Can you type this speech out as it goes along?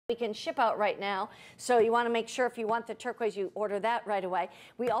We can ship out right now, so you want to make sure if you want the turquoise, you order that right away.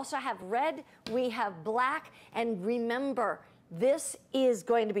 We also have red, we have black, and remember, this is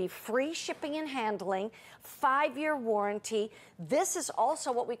going to be free shipping and handling, 5-year warranty. This is also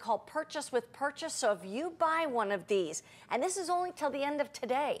what we call purchase with purchase. So if you buy one of these, and this is only till the end of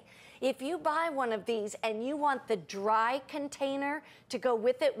today, if you buy one of these and you want the dry container to go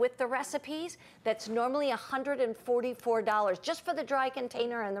with it with the recipes, that's normally $144 just for the dry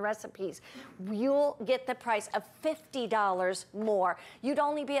container and the recipes. You'll get the price of $50 more. You'd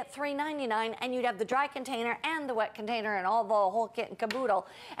only be at $3.99 and you'd have the dry container and the wet container and all the whole kit and caboodle.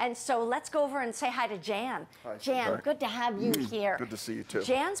 And so let's go over and say hi to Jan. Hi, Jan, good to have you here. Good to see you too.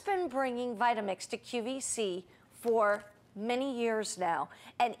 Jan's been bringing Vitamix to QVC for many years now,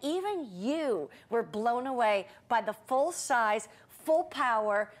 and even you were blown away by the full size, full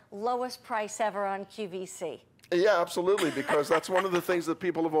power, lowest price ever on QVC. Yeah, absolutely, because that's one of the things that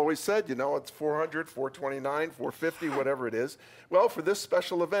people have always said, you know, it's $400, $429, $450, whatever it is. Well, for this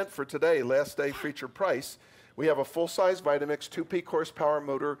special event for today, last day feature price, we have a full-size Vitamix 2-peak horsepower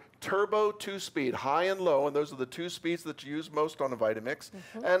motor, turbo 2-speed, high and low, and those are the 2 speeds that you use most on a Vitamix,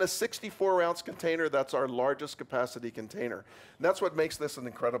 and a 64-ounce container. That's our largest capacity container. And that's what makes this an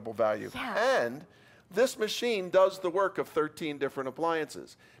incredible value. Yeah. And this machine does the work of 13 different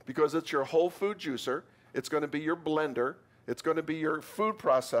appliances because it's your whole food juicer, it's going to be your blender, it's going to be your food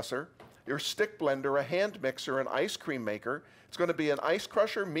processor, your stick blender, a hand mixer, an ice cream maker. It's going to be an ice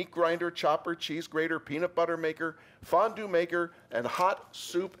crusher, meat grinder, chopper, cheese grater, peanut butter maker, fondue maker, and hot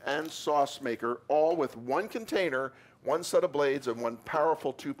soup and sauce maker, all with one container, one set of blades, and one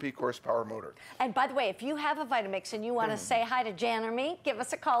powerful 2-peak horsepower motor. And by the way, if you have a Vitamix and you want to say hi to Jan or me, give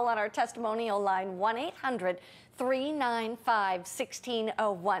us a call on our testimonial line,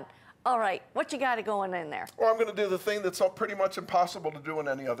 1-800-395-1601. All right, what you got going in there? Well, I'm going to do the thing that's pretty much impossible to do in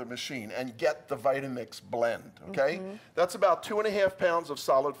any other machine and get the Vitamix blend, okay? That's about 2.5 pounds of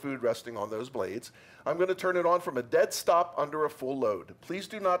solid food resting on those blades. I'm going to turn it on from a dead stop under a full load. Please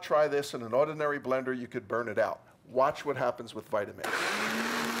do not try this in an ordinary blender. You could burn it out. Watch what happens with Vitamix.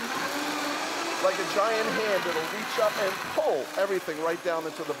 Like a giant hand, it'll reach up and pull everything right down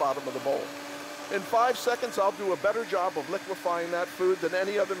into the bottom of the bowl. In 5 seconds, I'll do a better job of liquefying that food than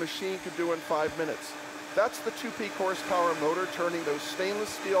any other machine could do in 5 minutes. That's the 2-peak horsepower motor turning those stainless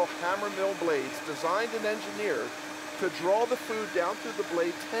steel hammer mill blades designed and engineered to draw the food down through the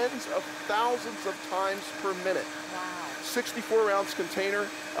blade tens of thousands of times per minute. Wow. 64-ounce container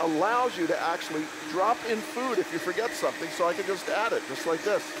allows you to actually drop in food if you forget something, so I can just add it, just like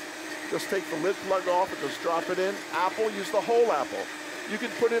this. Just take the lid plug off and just drop it in. Apple, use the whole apple. You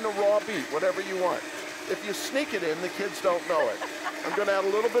can put in a raw beet, whatever you want. If you sneak it in, the kids don't know it. I'm going to add a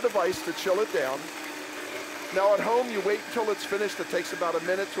little bit of ice to chill it down. Now at home, you wait until it's finished. It takes about a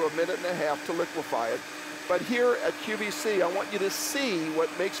minute to a minute and a half to liquefy it. But here at QVC, I want you to see what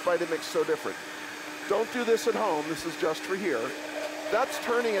makes Vitamix so different. Don't do this at home. This is just for here. That's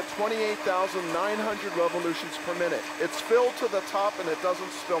turning at 28,900 revolutions per minute. It's filled to the top and it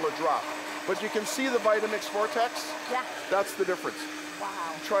doesn't spill a drop. But you can see the Vitamix Vortex? Yeah. That's the difference. Wow.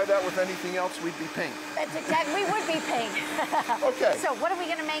 Try that with anything else, we'd be pink. That's exactly, we would be pink. Okay. So what are we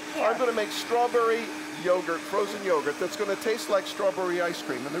going to make here? I'm going to make strawberry yogurt, frozen yogurt, that's going to taste like strawberry ice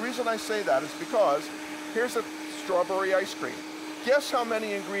cream. And the reason I say that is because here's a strawberry ice cream. Guess how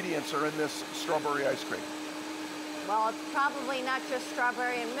many ingredients are in this strawberry ice cream? Well, it's probably not just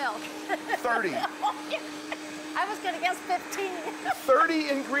strawberry and milk. 30. I was going to guess 15. 30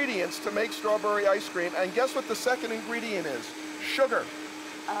 ingredients to make strawberry ice cream. And guess what the second ingredient is? Sugar.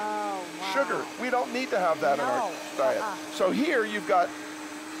 Oh, wow. Sugar. We don't need to have that in our diet. So here you've got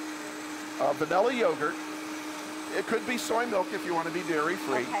vanilla yogurt. It could be soy milk if you want to be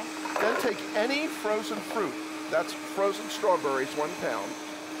dairy-free. Okay. Then take any frozen fruit. That's frozen strawberries, 1 pound.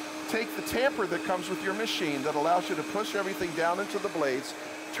 Take the tamper that comes with your machine that allows you to push everything down into the blades.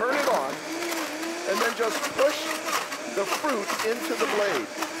 Turn it on, and then just push the fruit into the blade.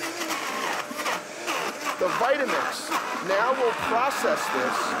 The Vitamix now will process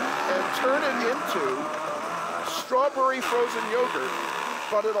this and turn it into strawberry frozen yogurt,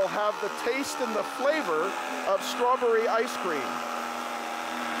 but it'll have the taste and the flavor of strawberry ice cream.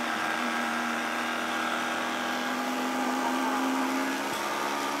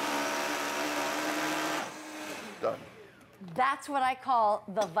 Done. That's what I call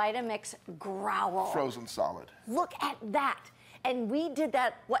the Vitamix growl. Frozen solid. Look at that. And we did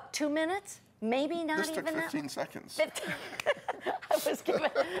that, what, 2 minutes? Maybe not This even took that. 15 seconds. I was given,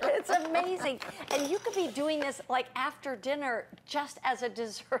 it's amazing. And you could be doing this like after dinner just as a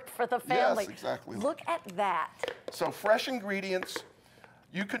dessert for the family. Yes, exactly. Look at that. So fresh ingredients,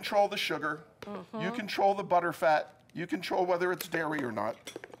 You control the sugar, you control the butter fat, you control whether it's dairy or not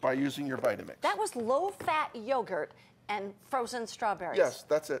by using your Vitamix. That was low-fat yogurt and frozen strawberries. Yes,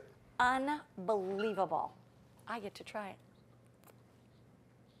 that's it. Unbelievable. I get to try it.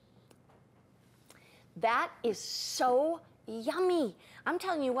 That is so yummy. I'm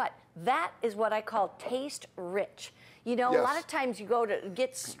telling you what, that is what I call taste rich. You know, a lot of times you go to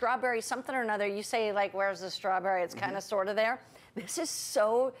get strawberry something or another, you say like, where's the strawberry? It's kind of sort of there. This is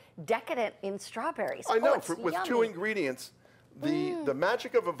so decadent in strawberries. I know, with yummy. 2 ingredients. The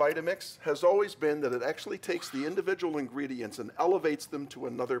magic of a Vitamix has always been that it actually takes the individual ingredients and elevates them to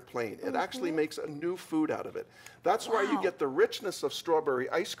another plane. It actually makes a new food out of it. That's why you get the richness of strawberry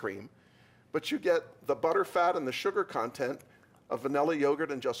ice cream, but you get the butter fat and the sugar content of vanilla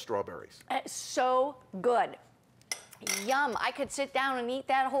yogurt and just strawberries. It's so good. Yum, I could sit down and eat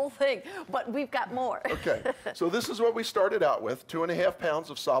that whole thing, but we've got more. Okay, so this is what we started out with, 2.5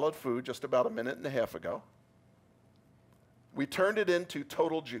 pounds of solid food just about 1.5 minutes ago. We turned it into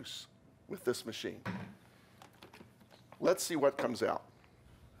total juice with this machine. Let's see what comes out.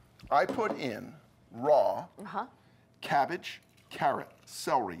 I put in raw cabbage, carrot,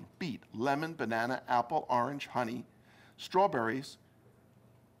 celery, beet, lemon, banana, apple, orange, honey, strawberries,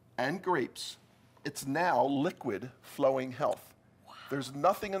 and grapes. It's now liquid flowing health. Wow. There's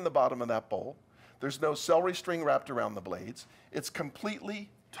nothing in the bottom of that bowl. There's no celery string wrapped around the blades. It's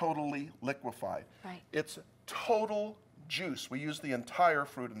completely, totally liquefied. Right. It's total juice. We use the entire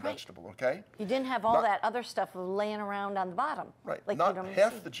fruit and vegetable, okay? You didn't have all that other stuff laying around on the bottom. Right, like not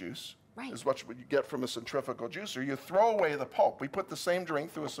half the juice is what you get from a centrifugal juicer. You throw away the pulp. We put the same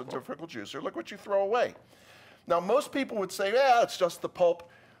drink through a centrifugal juicer. Look what you throw away. Now, most people would say, yeah, it's just the pulp.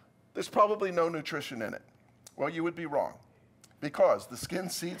 There's probably no nutrition in it. Well, you would be wrong, because the skin,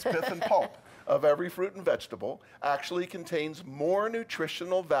 seeds, pith, and pulp of every fruit and vegetable actually contains more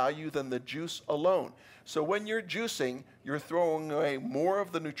nutritional value than the juice alone. So when you're juicing, you're throwing away more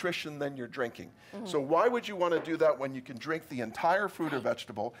of the nutrition than you're drinking. So why would you want to do that when you can drink the entire fruit or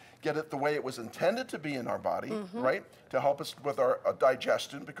vegetable, get it the way it was intended to be in our body, right? To help us with our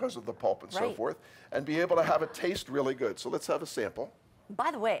digestion because of the pulp and so forth, and be able to have it taste really good. So let's have a sample.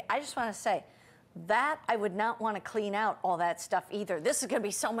 By the way, I just want to say that I would not want to clean out all that stuff either. This is going to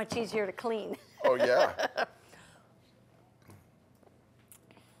be so much easier to clean. Oh, yeah.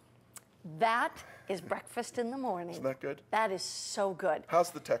 That is breakfast in the morning. Isn't that good? That is so good.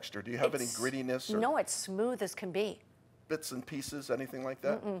 How's the texture? Do you have any grittiness? Or no, it's smooth as can be. Bits and pieces, anything like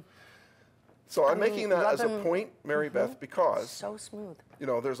that? So I'm making that as a point, Mary Beth, because so smooth. You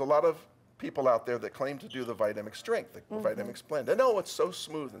know, there's a lot of people out there that claim to do the Vitamix drink, the Vitamix blend. And no, it's so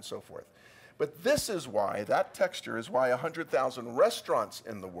smooth and so forth. But this is why, that texture is why 100,000 restaurants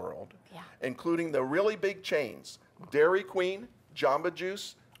in the world, including the really big chains, Dairy Queen, Jamba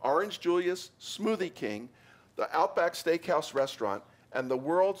Juice, Orange Julius, Smoothie King, the Outback Steakhouse restaurant, and the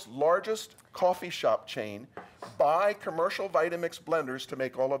world's largest coffee shop chain buy commercial Vitamix blenders to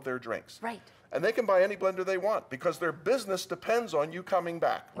make all of their drinks. Right. And they can buy any blender they want because their business depends on you coming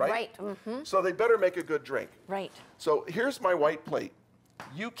back, right? Right. So they better make a good drink. Right. So here's my white plate.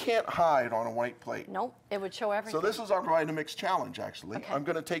 You can't hide on a white plate. Nope, it would show everything. So this is our Vitamix challenge, actually. Okay. I'm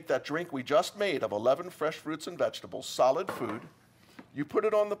going to take that drink we just made of 11 fresh fruits and vegetables, solid food. You put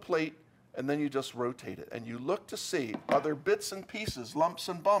it on the plate, and then you just rotate it. And you look to see, are there bits and pieces, lumps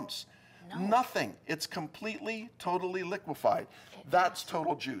and bumps? No. Nothing. It's completely, totally liquefied. That's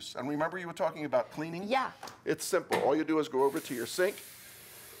total juice. And remember you were talking about cleaning? Yeah. It's simple. All you do is go over to your sink,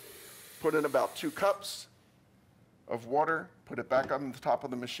 put in about 2 cups of water, put it back on the top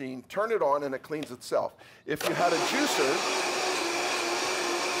of the machine, turn it on, and it cleans itself. If you had a juicer,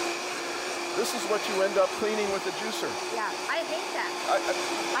 this is what you end up cleaning with a juicer. Yeah, I hate that.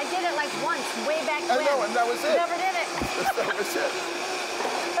 I did it like once, way back when. I know, and that was it. Never did it. That was it.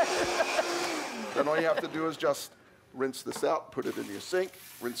 Then all you have to do is just rinse this out, put it in your sink,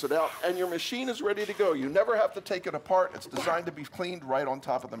 rinse it out, and your machine is ready to go. You never have to take it apart. It's designed to be cleaned right on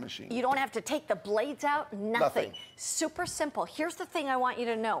top of the machine. You don't have to take the blades out, nothing. Super simple. Here's the thing I want you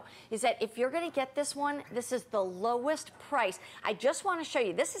to know, is that if you're gonna get this one, this is the lowest price. I just wanna show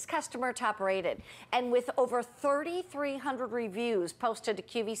you, this is customer top rated, and with over 3,300 reviews posted to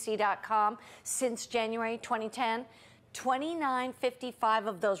QVC.com since January 2010, 29.55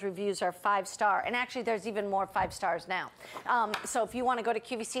 of those reviews are 5-star, and actually there's even more 5 stars now. So if you want to go to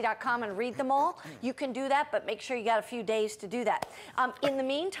QVC.com and read them all, you can do that, but make sure you got a few days to do that. In the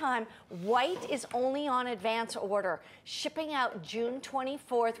meantime, white is only on advance order. Shipping out June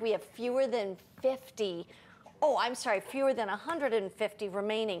 24th. We have fewer than 50 Oh, I'm sorry, fewer than 150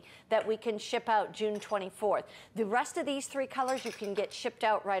 remaining that we can ship out June 24th. The rest of these 3 colors you can get shipped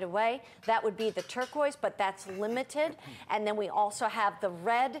out right away. That would be the turquoise, but that's limited. And then we also have the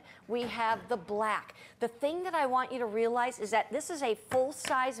red, we have the black. The thing that I want you to realize is that this is a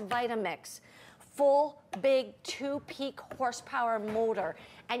full-size Vitamix. Full, big, 2-peak horsepower motor,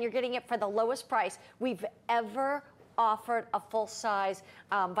 and you're getting it for the lowest price we've ever offered a full-size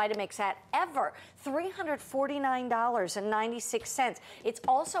Vitamix at ever, $349.96. It's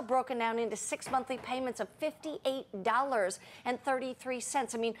also broken down into 6 monthly payments of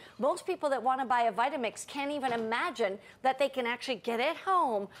 $58.33. I mean, most people that want to buy a Vitamix can't even imagine that they can actually get it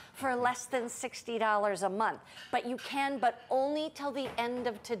home for less than $60 a month. But you can, but only till the end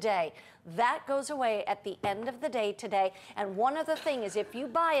of today. That goes away at the end of the day today. And one other thing is, if you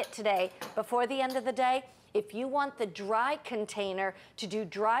buy it today before the end of the day, if you want the dry container to do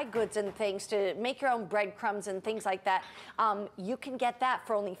dry goods and things, to make your own breadcrumbs and things like that, you can get that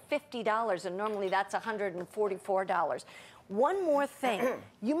for only $50, and normally that's $144. One more thing.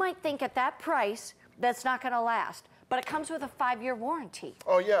 You might think at that price that's not going to last, but it comes with a 5-year warranty.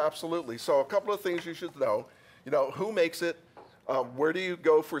 Oh, yeah, absolutely. So a couple of things you should know. You know, who makes it? Where do you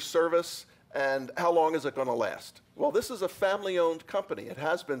go for service? And how long is it going to last? Well, this is a family-owned company. It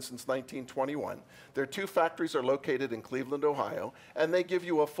has been since 1921. Their 2 factories are located in Cleveland, Ohio, and they give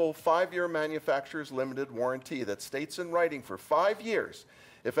you a full 5-year manufacturer's limited warranty that states in writing for 5 years.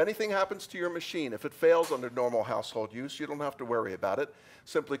 If anything happens to your machine, if it fails under normal household use, you don't have to worry about it.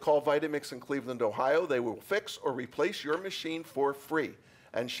 Simply call Vitamix in Cleveland, Ohio. They will fix or replace your machine for free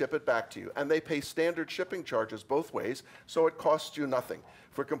and ship it back to you. And they pay standard shipping charges both ways, so it costs you nothing.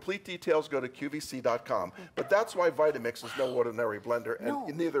 For complete details, go to QVC.com. But that's why Vitamix is no ordinary blender,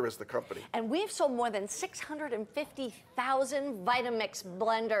 and neither is the company. And we've sold more than 650,000 Vitamix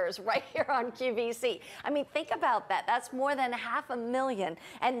blenders right here on QVC. I mean, think about that. That's more than 500,000.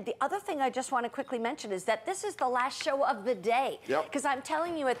 And the other thing I just want to quickly mention is that this is the last show of the day. Because I'm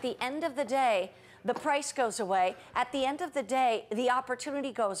telling you, at the end of the day, the price goes away. At the end of the day, the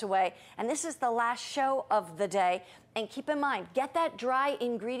opportunity goes away. And this is the last show of the day. And keep in mind, get that dry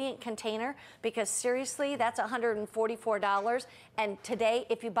ingredient container, because seriously, that's $144. And today,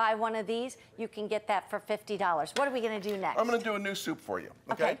 if you buy one of these, you can get that for $50. What are we going to do next? I'm going to do a new soup for you,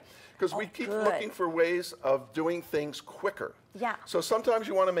 okay? Because we keep looking for ways of doing things quicker. Yeah. So sometimes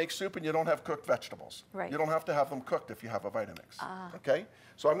you want to make soup and you don't have cooked vegetables. Right. You don't have to have them cooked if you have a Vitamix, okay?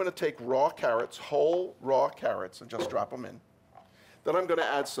 So I'm going to take raw carrots, whole raw carrots, and just drop them in. Then I'm going to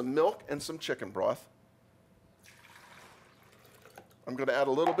add some milk and some chicken broth. I'm going to add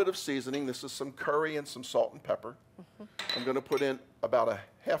a little bit of seasoning. This is some curry and some salt and pepper. I'm going to put in about a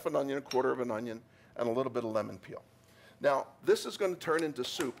half an onion, a quarter of an onion, and a little bit of lemon peel. Now, this is going to turn into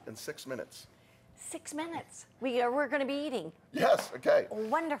soup in 6 minutes. 6 minutes. We're going to be eating. Yes, okay.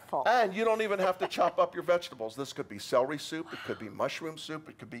 Wonderful. And you don't even have to chop up your vegetables. This could be celery soup, it could be mushroom soup,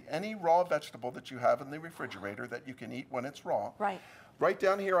 it could be any raw vegetable that you have in the refrigerator that you can eat when it's raw. Right. Right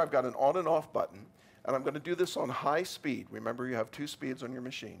down here, I've got an on and off button, and I'm going to do this on high speed. Remember, you have 2 speeds on your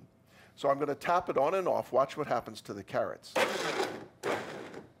machine. So I'm going to tap it on and off. Watch what happens to the carrots.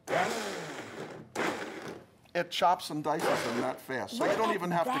 It chops and dices them that fast, so you don't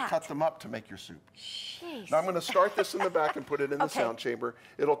even have to cut them up to make your soup. Jeez. Now I'm going to start this in the back and put it in the sound chamber.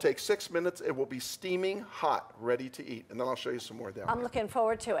 It'll take 6 minutes. It will be steaming hot, ready to eat, and then I'll show you some more down I'm looking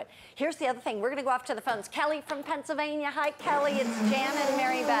forward to it. Here's the other thing. We're going to go off to the phones. Kelly from Pennsylvania. Hi, Kelly. It's Jan and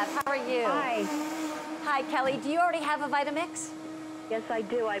Mary Beth. How are you? Hi. Hi, Kelly. Do you already have a Vitamix? Yes, I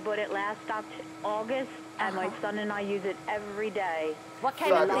do. I bought it last August, and my son and I use it every day. What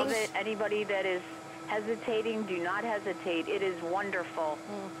kind of love things? it. Anybody that is hesitating, do not hesitate. It is wonderful.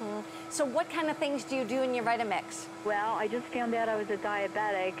 So what kind of things do you do in your Vitamix? Well, I just found out I was a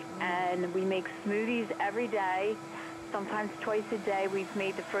diabetic, and we make smoothies every day, sometimes twice a day. We've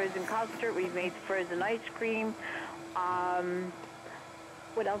made the frozen custard. We've made the frozen ice cream.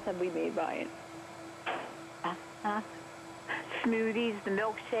 What else have we made, Brian? Smoothies, the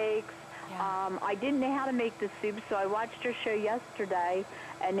milkshakes. Yeah. I didn't know how to make the soup, so I watched her show yesterday,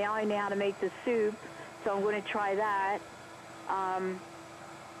 and now I know how to make the soup, so I'm going to try that.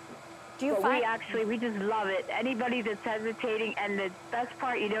 Do you find we just love it. Anybody that's hesitating, and the best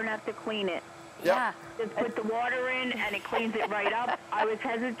part, you don't have to clean it. Yeah. Just put the water in, and it cleans it right up. I was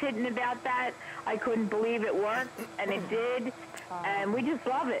hesitating about that. I couldn't believe it worked, and it did, and we just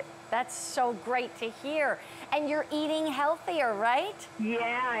love it. That's so great to hear. And you're eating healthier, right?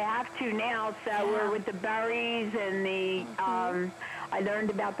 Yeah, I have to now. So we're with the berries and the, I learned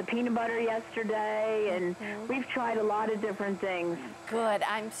about the peanut butter yesterday, and we've tried a lot of different things. Good.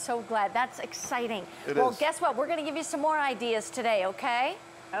 I'm so glad. That's exciting. It well, is. guess what? We're going to give you some more ideas today, okay?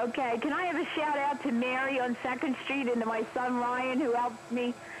 Okay, can I have a shout out to Mary on 2nd Street and to my son Ryan, who helps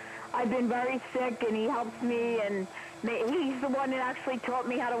me? I've been very sick, and he helps me, and he's the one that actually taught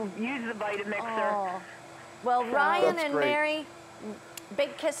me how to use the Vitamixer. Oh. Well, Ryan That's and great. Mary,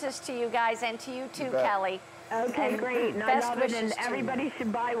 big kisses to you guys and to you too, You bet. Kelly. Okay, And great, and I best love it, wishes and to you. everybody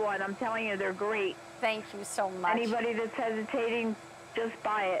should buy one. I'm telling you, they're great. Thank you so much. Anybody that's hesitating, just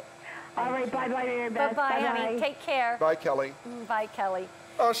buy it. All right, bye-bye, Mary Beth. Bye-bye, honey. Take care. Bye, Kelly. Bye, Kelly.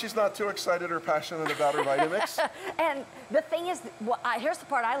 Oh, she's not too excited or passionate about her Vitamix. And the thing is, here's the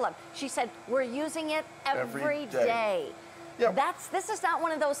part I love. She said, we're using it every day. Yeah. This is not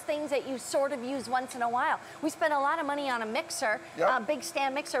one of those things that you sort of use once in a while. We spend a lot of money on a mixer, Yep. a big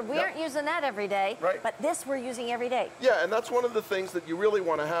stand mixer. We Yep. aren't using that every day, Right. but this we're using every day. Yeah, and that's one of the things that you really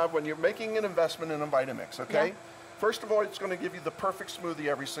want to have when you're making an investment in a Vitamix, okay? Yeah. First of all, it's going to give you the perfect smoothie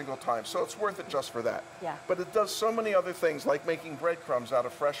every single time, so it's worth it just for that. Yeah. But it does so many other things, like making breadcrumbs out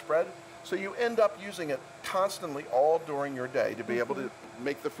of fresh bread, so you end up using it constantly all during your day to be able to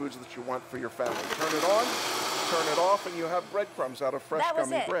make the foods that you want for your family. Turn it on, turn it off, and you have breadcrumbs out of fresh That was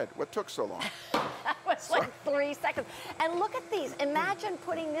gummy it. bread. What took so long? That was like 3 seconds. And look at these. Imagine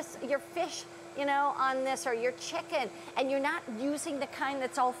putting your fish, on this, or your chicken, and you're not using the kind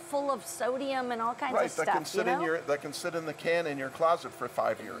that's all full of sodium and all kinds of stuff. That can sit in the can in your closet for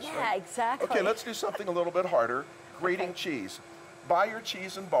 5 years. Yeah, right? exactly. Okay, let's do something a little bit harder. Grating cheese. Buy your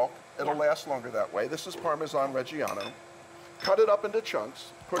cheese in bulk. It'll last longer that way. This is Parmesan Reggiano. Cut it up into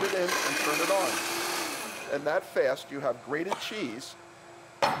chunks, put it in, and turn it on. And that fast, you have grated cheese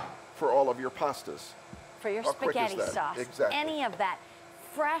for all of your pastas. For your How quick is spaghetti that? sauce. Exactly. Any of that.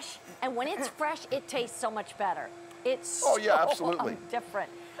 Fresh. And when it's fresh, it tastes so much better. It's Oh, yeah, so absolutely. different.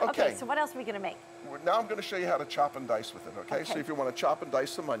 Okay. So what else are we going to make? Now I'm going to show you how to chop and dice with it, okay? So Okay. if you want to chop and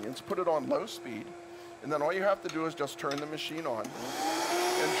dice some onions, put it on low speed, and then all you have to do is just turn the machine on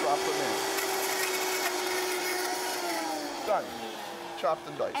and drop them in. Done. Chopped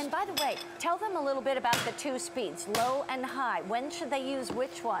and diced. And by the way, tell them a little bit about the 2 speeds, low and high. When should they use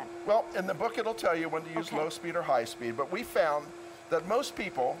which one? Well, in the book it'll tell you when to use Okay. low speed or high speed, but we found that most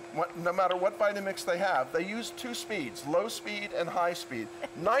people, no matter what Vitamix they have, they use 2 speeds, low speed and high speed.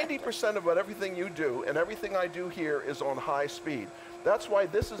 90% of everything you do and everything I do here is on high speed. That's why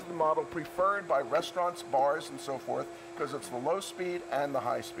this is the model preferred by restaurants, bars, and so forth, because it's the low speed and the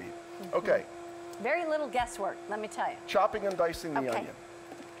high speed. Okay, Very little guesswork, let me tell you. chopping and dicing the Okay. onion.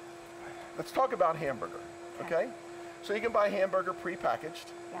 Let's talk about hamburger, okay? So you can buy hamburger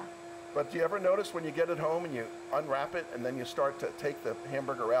pre-packaged. Yeah. But do you ever notice when you get it home and you unwrap it and then you start to take the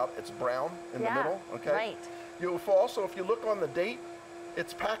hamburger out, it's brown in the middle, okay? Right. You'll also, if you look on the date,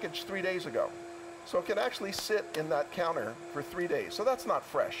 it's packaged 3 days ago. So it can actually sit in that counter for 3 days. So that's not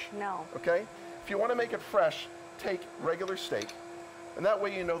fresh. No. Okay? If you want to make it fresh, take regular steak, and that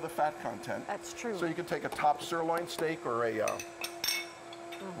way you know the fat content. That's true. So you can take a top sirloin steak or a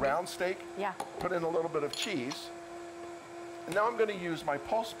round steak, Yeah. put in a little bit of cheese, and now I'm going to use my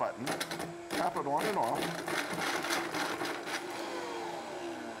pulse button, tap it on and off.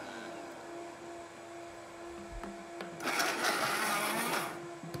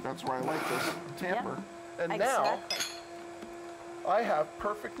 That's why I like this tamper. And now I have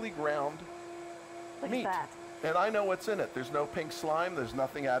perfectly ground Look meat. at that. And I know what's in it. There's no pink slime, there's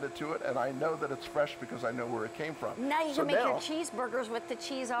nothing added to it, and I know that it's fresh because I know where it came from. Now you So can make your now- cheeseburgers with the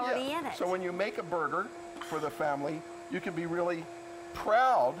cheese already in it. So when you make a burger for the family, you can be really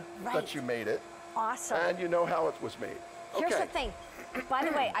proud Right. that you made it, Awesome. and you know how it was made. Here's Okay. the thing. By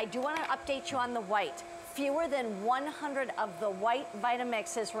the way, I do want to update you on the white. Fewer than 100 of the white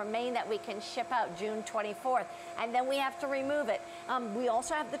Vitamixes remain that we can ship out June 24th, and then we have to remove it. We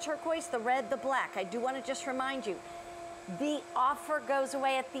also have the turquoise, the red, the black. I do want to just remind you, the offer goes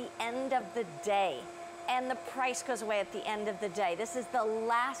away at the end of the day, and the price goes away at the end of the day. This is the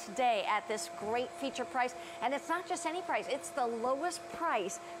last day at this great feature price, and it's not just any price, it's the lowest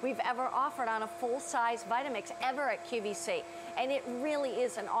price we've ever offered on a full-size Vitamix ever at QVC. And it really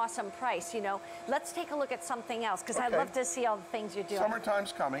is an awesome price, you know. Let's take a look at something else, because I'd Okay. love to see all the things you're doing.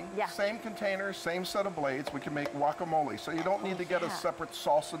 Summertime's coming. Yeah. Same container, same set of blades. We can make guacamole. So you don't need to get a yeah. separate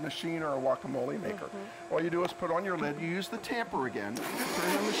salsa machine or a guacamole maker. All you do is put on your lid. You use the tamper again.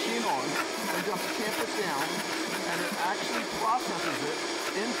 Turn the machine on and just tamp it down. And it actually processes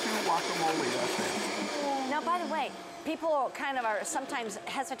it into guacamole. That's it. Now, by the way, people kind of are sometimes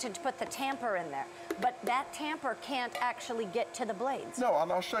hesitant to put the tamper in there. but that tamper can't actually get to the blades. No,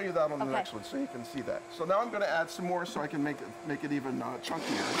 and I'll show you that on the next one so you can see that. So now I'm going to add some more so I can make it even chunkier.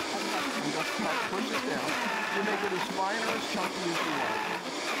 And just push it down. You make it as fine or as chunky as you want.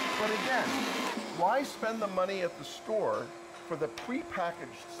 But again, why spend the money at the store for the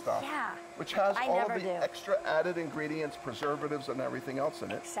pre-packaged stuff, which has all of the extra added ingredients, preservatives, and everything else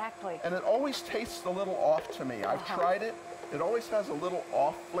in it? Exactly. And it always tastes a little off to me. I've tried it. It always has a little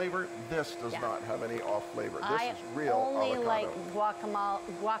off flavor. This does not have any off flavor. This is real avocado. I only like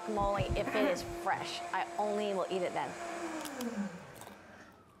guacamole if it is fresh. I only will eat it then.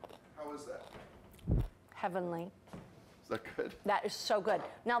 How is that? Heavenly. Is that good? That is so good.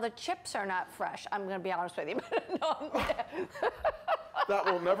 Now the chips are not fresh. I'm going to be honest with you. No, that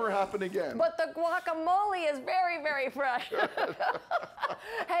will never happen again. But the guacamole is very, very fresh.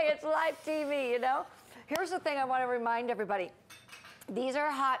 Hey, it's live TV, you know? Here's the thing I want to remind everybody. These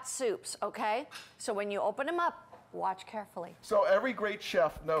are hot soups, okay? So when you open them up, watch carefully. So every great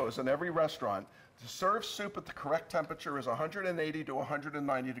chef knows in every restaurant, to serve soup at the correct temperature is 180 to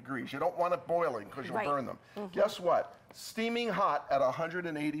 190 degrees. You don't want it boiling because you'll burn them. Guess what? Steaming hot at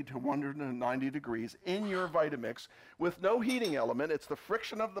 180 to 190 degrees in your Vitamix with no heating element. It's the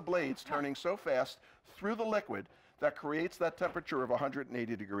friction of the blades turning so fast through the liquid that creates that temperature of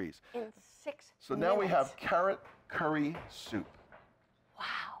 180 degrees. In 6 So now we have carrot curry soup. Wow.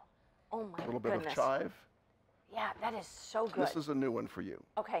 Oh my goodness. A little bit of chive. Yeah, that is so good. This is a new one for you.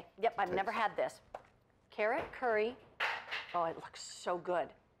 Okay, yep, I've never had this. Carrot curry. Oh, it looks so good.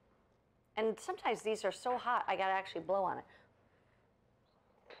 And sometimes these are so hot, I gotta actually blow on it.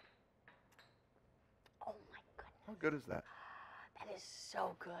 Oh my goodness. How good is that? That is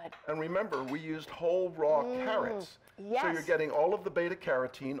so good. And remember, we used whole raw carrots. Yes. So you're getting all of the beta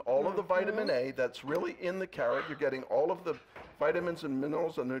carotene, all of the vitamin A that's really in the carrot. You're getting all of the vitamins and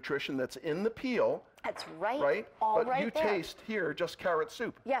minerals and nutrition that's in the peel. That's right. Right? All but right you there. taste here just carrot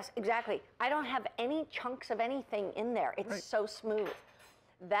soup. Yes, exactly. I don't have any chunks of anything in there. It's so smooth.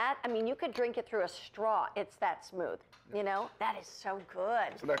 That, I mean, you could drink it through a straw. It's that smooth. You know, that is so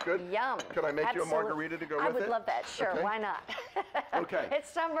good. Isn't that good? Yum. Could I make you a margarita to go with it? I would love that. Sure, Okay. why not? Okay. It's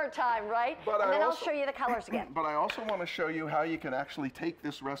summertime, right? But and then I'll show you the colors again. But I also want to show you how you can actually take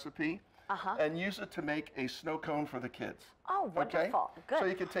this recipe and use it to make a snow cone for the kids. Oh, wonderful. Okay? Good. So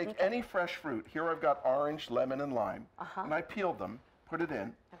you can take any fresh fruit. Here I've got orange, lemon, and lime. And I peeled them, put it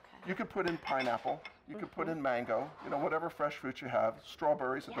in. You could put in pineapple. You could put in mango. You know, whatever fresh fruit you have.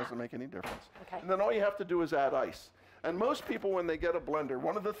 Strawberries, it doesn't make any difference. And then all you have to do is add ice. And most people, when they get a blender,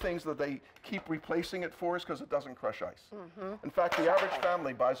 one of the things that they keep replacing it for is because it doesn't crush ice. In fact, the average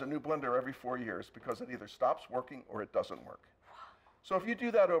family buys a new blender every 4 years because it either stops working or it doesn't work. So if you do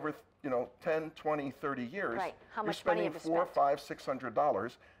that over, you know, 10, 20, 30 years, you're spending $400, $500,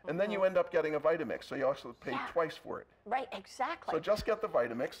 $600, and then you end up getting a Vitamix, so you also pay twice for it. Right, exactly. So just get the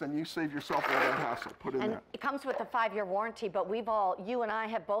Vitamix, and you save yourself all that hassle. Put in there. It comes with a 5-year warranty, but you and I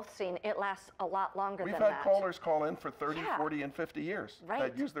have both seen it lasts a lot longer than that. We've had callers call in for 30, 40, and 50 years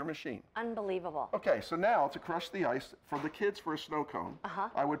that use their machine. Unbelievable. Okay, so now to crush the ice, for the kids for a snow cone,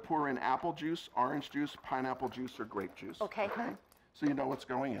 I would pour in apple juice, orange juice, pineapple juice, or grape juice. Okay. So you know what's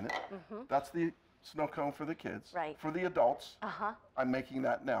going in it. That's the snow cone for the kids. Right. For the adults, I'm making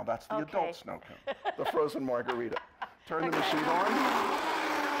that now. That's the adult snow cone, the frozen margarita. Turn the machine on.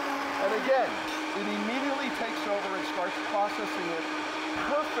 And again, it immediately takes over and starts processing it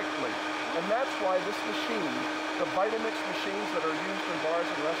perfectly. And that's why this machine, the Vitamix machines that are used in bars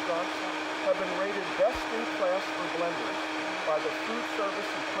and restaurants, have been rated best in class for blenders by the Food Service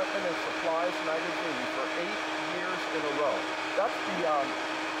Equipment and Supplies magazine for 8 years in a row. That's the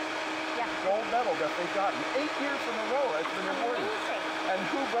gold medal that they've gotten. 8 years in a row, it's been awarded. And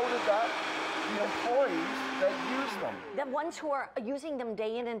who voted that? The employees that use them. The ones who are using them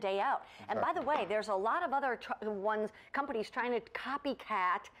day in and day out. And by the way, there's a lot of other companies trying to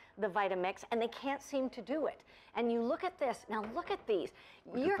copycat the Vitamix, and they can't seem to do it. And you look at this, now look at these.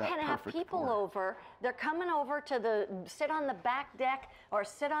 You're gonna have people over, they're coming over to sit on the back deck or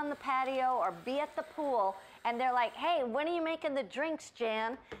sit on the patio or be at the pool, and they're like, hey, when are you making the drinks,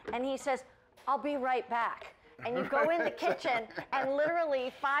 Jan? And he says, I'll be right back. And you go in the kitchen, and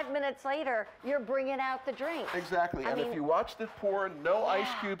literally 5 minutes later, you're bringing out the drink. Exactly. And if you watched it pour, no ice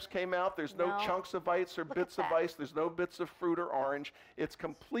cubes came out. There's no chunks of ice or bits of ice. There's no bits of fruit or orange. It's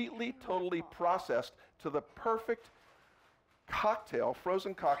completely, totally processed to the perfect cocktail,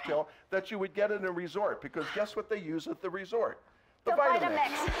 frozen cocktail, that you would get in a resort. Because guess what they use at the resort? The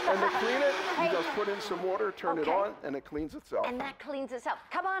Vitamix. And to clean it, you just put in some water, turn it on, and it cleans itself. And that cleans itself.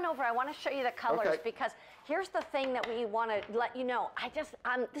 Come on over. I want to show you the colors because here's the thing that we want to let you know.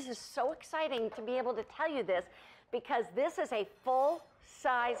 This is so exciting to be able to tell you this because this is a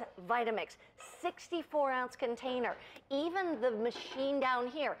full-size Vitamix, 64-ounce container. Even the machine down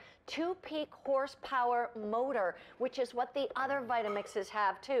here, 2-peak horsepower motor, which is what the other Vitamixes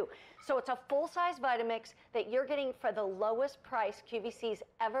have too. So it's a full-size Vitamix that you're getting for the lowest price QVC's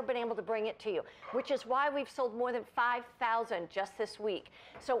ever been able to bring it to you, which is why we've sold more than 5,000 just this week.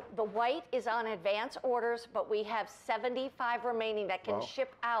 So the white is on advance orders, but we have 75 remaining that can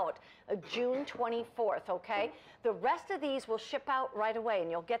ship out June 24th, okay? The rest of these will ship out right away, and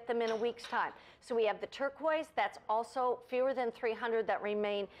you'll get them in a week's time. So we have the turquoise, that's also fewer than 300 that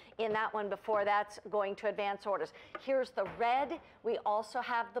remain in that one before that's going to advance orders. Here's the red, we also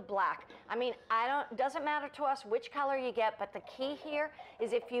have the black. I mean, doesn't matter to us which color you get, but the key here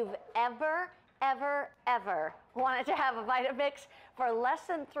is if you've ever wanted to have a Vitamix for less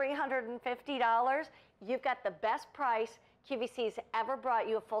than $350, you've got the best price QVC's ever brought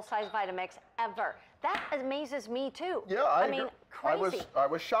you a full-size Vitamix ever. That amazes me too. Yeah, I mean, crazy. I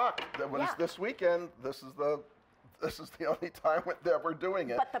was shocked that when it's this weekend, this is the only time that we're doing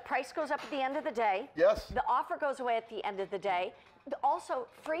it. But the price goes up at the end of the day. Yes. The offer goes away at the end of the day. Also,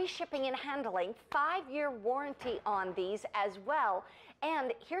 free shipping and handling, 5-year warranty on these as well.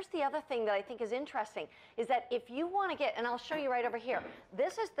 And here's the other thing that I think is interesting, is that if you want to get, and I'll show you right over here,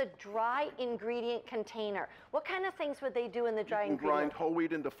 this is the dry ingredient container. What kind of things would they do in the dry ingredient? You can grind whole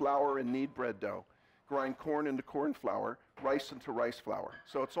wheat into flour and knead bread dough. Grind corn into corn flour, rice into rice flour.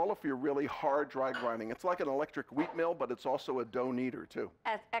 So it's all of your really hard dry grinding. It's like an electric wheat mill, but it's also a dough kneader too.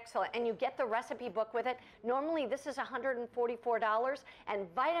 Excellent, and you get the recipe book with it. Normally this is $144,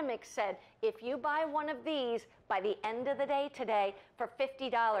 and Vitamix said if you buy one of these by the end of the day today for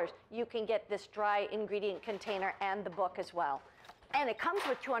 $50, you can get this dry ingredient container and the book as well. And it comes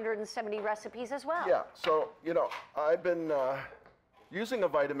with 270 recipes as well. Yeah, so, you know, I've been using a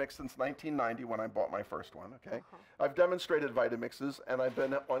Vitamix since 1990 when I bought my first one, okay? I've demonstrated Vitamixes, and I've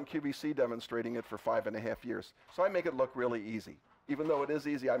been on QVC demonstrating it for 5.5 years. So I make it look really easy. Even though it is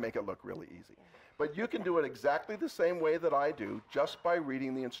easy, I make it look really easy. But you can do it exactly the same way that I do, just by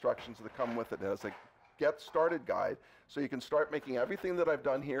reading the instructions that come with it as a get started guide, so you can start making everything that I've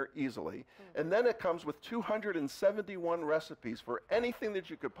done here easily. And then it comes with 271 recipes for anything that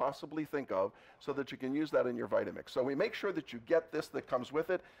you could possibly think of, so that you can use that in your Vitamix. So we make sure that you get this that comes with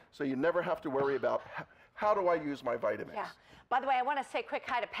it, so you never have to worry about how do I use my Vitamix. Yeah. By the way, I want to say quick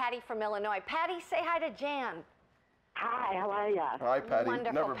hi to Patty from Illinois. Patty, say hi to Jan. Hi, how are you? Hi, Patty.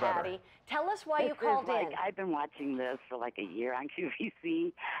 Wonderful, Never Patty. better. Tell us why you called in. I've been watching this for like a year on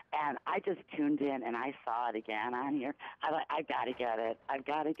QVC, and I just tuned in and I saw it again on here. I've got to get it. I've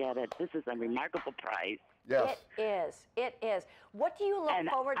got to get it. This is a remarkable price. Yes. It is. It is. What do you look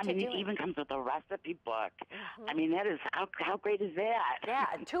forward to doing? It even comes with a recipe book. I mean, that is, how great is that? Yeah,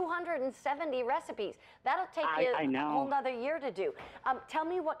 270 recipes. That'll take you a whole nother year to do. Tell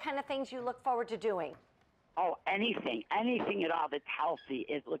me what kind of things you look forward to doing. Oh, anything at all that's healthy.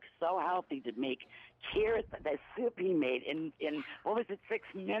 It looks so healthy to make carrots, that soup he made in what was it, 6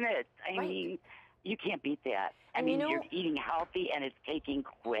 minutes? I mean, you can't beat that. I mean, you're eating healthy and it's taking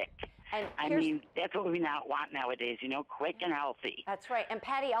quick. And I mean, that's what we now want nowadays, you know, quick and healthy. That's right. And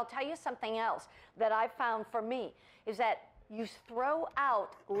Patty, I'll tell you something else that I found for me is that you throw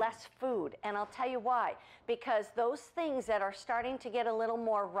out less food, and I'll tell you why. Because those things that are starting to get a little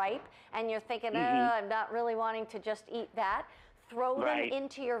more ripe, and you're thinking, I'm not really wanting to just eat that, throw them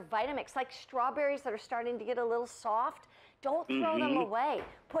into your Vitamix. Like strawberries that are starting to get a little soft, don't throw them away.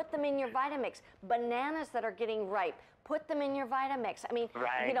 Put them in your Vitamix. Bananas that are getting ripe, put them in your Vitamix. I mean,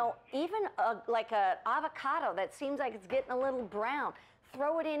 you know, even like an avocado that seems like it's getting a little brown,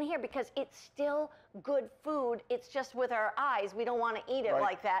 throw it in here because it's still good food. It's just with our eyes, we don't want to eat it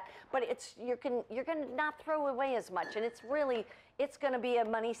like that. But you're going to not throw away as much, and it's going to be a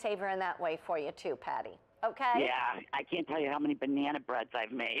money saver in that way for you too, Patty. Okay? Yeah, I can't tell you how many banana breads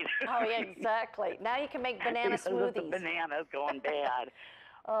I've made. Oh, yeah, exactly. Now you can make banana smoothies. The bananas going bad.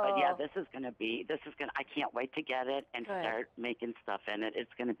 But yeah, I can't wait to get it and start making stuff in it. It's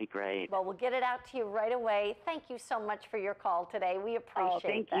going to be great. Well, we'll get it out to you right away. Thank you so much for your call today. We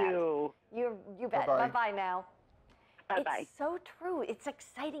appreciate that. Thank you. You bet. Bye-bye. Bye-bye now. Bye-bye. It's so true. It's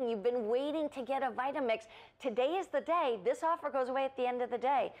exciting. You've been waiting to get a Vitamix. Today is the day. This offer goes away at the end of the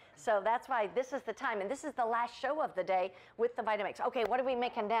day. So that's why this is the time. And this is the last show of the day with the Vitamix. Okay, what are we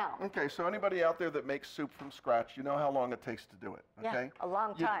making now? Okay, so anybody out there that makes soup from scratch, you know how long it takes to do it, okay? Yeah, a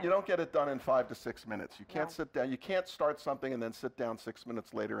long time. You don't get it done in 5 to 6 minutes. You can't No. sit down. You can't start something and then sit down 6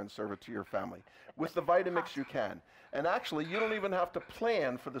 minutes later and serve it to your family. With the Vitamix, you can. And actually, you don't even have to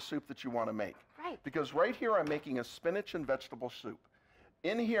plan for the soup that you want to make. Right. Because right here, I'm making a spinach and vegetable soup.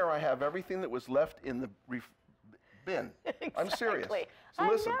 In here, I have everything that was left in the bin. I'm serious. Exactly. So I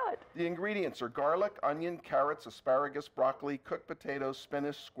listen, know it. the ingredients are garlic, onion, carrots, asparagus, broccoli, cooked potatoes,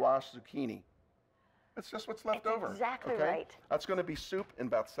 spinach, squash, zucchini. It's just what's left It's over. exactly okay? right. That's going to be soup in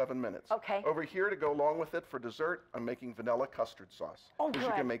about 7 minutes. Okay. Over here to go along with it for dessert, I'm making vanilla custard sauce. Oh, because you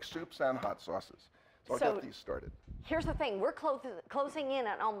good. can make soups and hot sauces. So I'll So- get these started. Here's the thing, we're closing in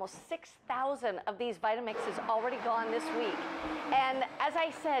on almost 6,000 of these Vitamixes already gone this week. And as I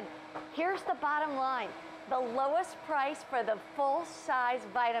said, here's the bottom line. The lowest price for the full-size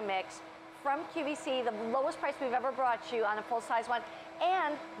Vitamix from QVC, the lowest price we've ever brought you on a full-size one,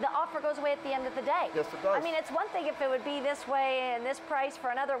 and the offer goes away at the end of the day. Yes, it does. I mean, it's one thing if it would be this way and this price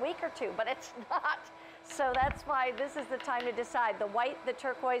for another week or two, but it's not. So that's why this is the time to decide. The white, the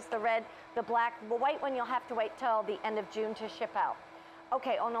turquoise, the red, the black. The white one you'll have to wait till the end of June to ship out.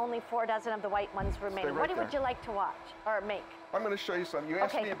 Okay, on only 4 dozen of the white ones remaining. right What would there. you like to watch or make? I'm going to show you something. You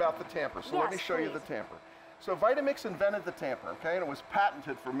asked Okay. me about the tamper, so let me Yes, show you the please. tamper. So Vitamix invented the tamper, okay, and it was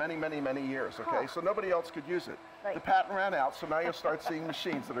patented for many, many, many years, okay? Huh. So nobody else could use it. Right. The patent ran out, so now you'll start seeing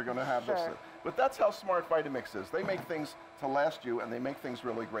machines that are going to have this. Sure. But that's how smart Vitamix is. They make things to last you, and they make things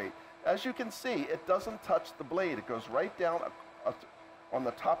really great. As you can see, it doesn't touch the blade. It goes right down on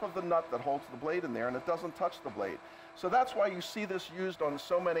the top of the nut that holds the blade in there, and it doesn't touch the blade. So that's why you see this used on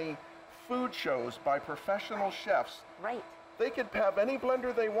so many food shows by professional chefs. Right. They could have any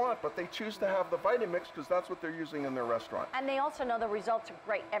blender they want, but they choose to have the Vitamix because that's what they're using in their restaurant. And they also know the results are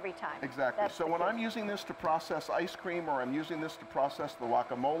great every time. Exactly. That's So the when key. I'm using this to process ice cream, or I'm using this to process the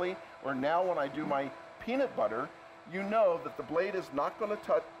guacamole, or now when I do my peanut butter, you know that the blade is not going to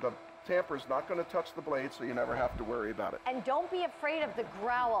touch, the tamper is not going to touch the blade, so you never have to worry about it. And don't be afraid of the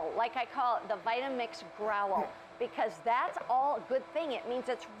growl, like I call it, the Vitamix growl, because that's all a good thing. It means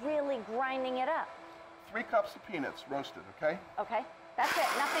it's really grinding it up. 3 cups of peanuts roasted, okay? Okay? That's it.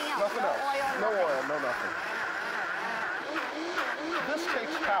 Nothing else. Nothing no else. oil. No nothing. oil, no nothing. This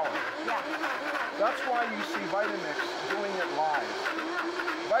takes power. Yeah. That's why you see Vitamix doing it live.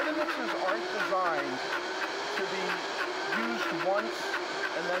 Vitamixes aren't designed to be used once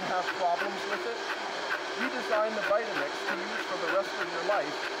and then have problems with it. You design the Vitamix to use for the rest of your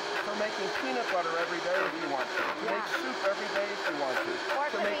life, for making peanut butter every day if you want to make soup every day if you want to. Or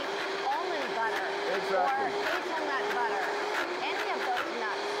it to could make be almond butter. Exactly. Or hazelnut butter. Any of those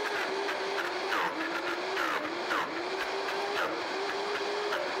nuts.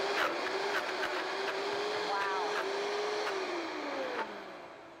 Wow.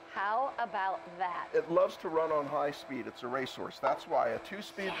 How about that? It loves to run on high speed. It's a racehorse. That's why a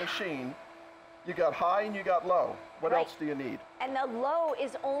 2-speed machine, you got high and you got low. What Right. else do you need? And the low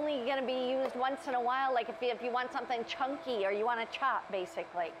is only going to be used once in a while, like if you want something chunky or you want to chop,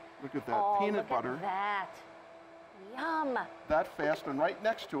 basically. Look at that, Oh, peanut look butter. at that. Yum. That fast, and right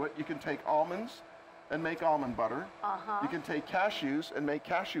next to it, you can take almonds and make almond butter. You can take cashews and make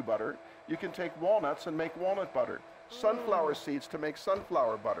cashew butter. You can take walnuts and make walnut butter. Sunflower seeds to make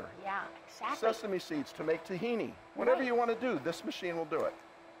sunflower butter. Yeah, exactly. Sesame seeds to make tahini. Whatever Right. you want to do, this machine will do it.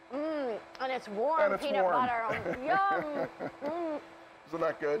 And it's warm And it's peanut warm. butter. Yum. Isn't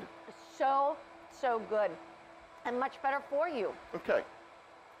that good? So, so good. And much better for you. Okay.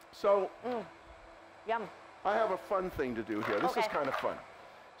 So Yum. I have a fun thing to do here. This is Okay. kind of fun.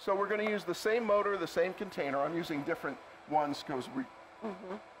 So we're going to use the same motor, the same container. I'm using different ones because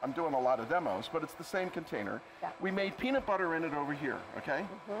I'm doing a lot of demos, but it's the same container. Yeah. We made peanut butter in it over here, okay?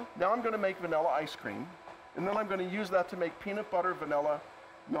 Now I'm going to make vanilla ice cream, and then I'm going to use that to make peanut butter vanilla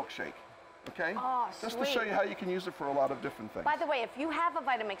milkshake, okay? Oh, Just to show sweet. you how you can use it for a lot of different things. By the way, if you have a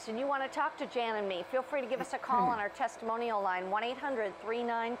Vitamix and you want to talk to Jan and me, feel free to give us a call on our testimonial line,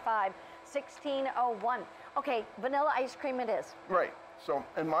 1-800-395-1601. Okay, vanilla ice cream it is. Right. So,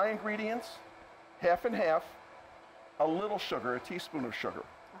 and my ingredients, half and half, a little sugar, a teaspoon of sugar,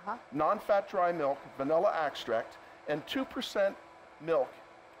 non-fat dry milk, vanilla extract, and 2% milk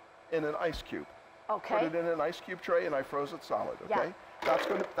in an ice cube. Okay. Put it in an ice cube tray, and I froze it solid. Yeah. Okay.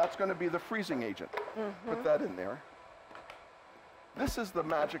 That's going to be the freezing agent. Put that in there. This is the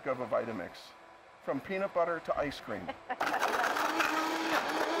magic of a Vitamix, from peanut butter to ice cream. Love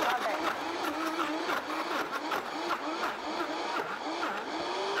it.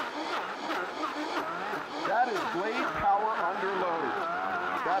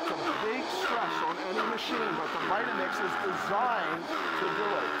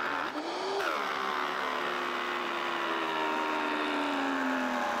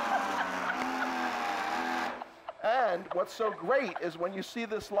 what's so great is when you see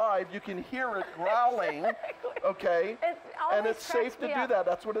this live, you can hear it growling, okay? And it's safe to do that.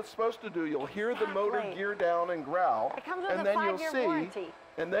 That's what it's supposed to do. You'll hear the motor gear down and growl. It comes with and a then 5-year warranty.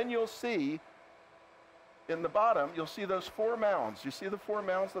 And then you'll see in the bottom, you'll see those 4 mounds. You see the 4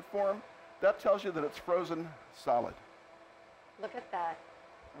 mounds that form? That tells you that it's frozen solid. Look at that.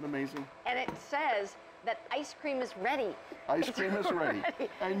 Isn't amazing? And it says that ice cream is ready. Ice cream is ready.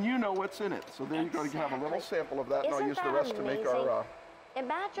 And you know what's in it. So there you go. You can have a little sample of that, and I'll use the rest to make our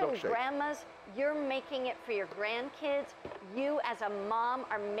Imagine milkshake. grandmas, you're making it for your grandkids. You as a mom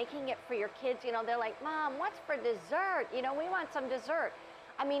are making it for your kids. You know, they're like, Mom, what's for dessert? You know, we want some dessert.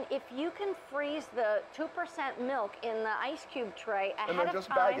 I mean, if you can freeze the 2% milk in the ice cube tray ahead of just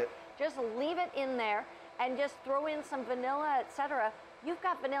time, bag it. just leave it in there and just throw in some vanilla, etc. You've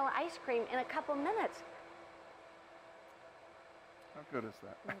got vanilla ice cream in a couple minutes. How good is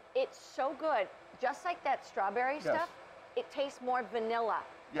that? It's so good. Just like that strawberry stuff, it tastes more vanilla.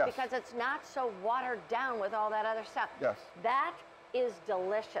 Yes. Because it's not so watered down with all that other stuff. Yes. That is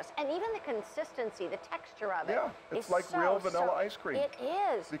delicious. And even the consistency, the texture of it. Yeah, it's like so, real vanilla ice cream. It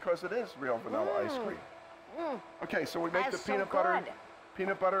is. Because it is real vanilla ice cream. Okay, so we make That's the so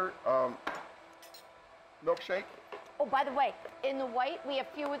peanut butter milkshake. Oh, by the way, in the white, we have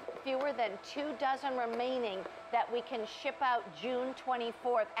fewer than 2 dozen remaining that we can ship out June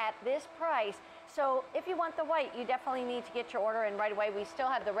 24th at this price. So if you want the white, you definitely need to get your order in right away. We still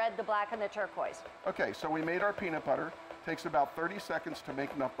have the red, the black, and the turquoise. Okay, so we made our peanut butter. Takes about 30 seconds to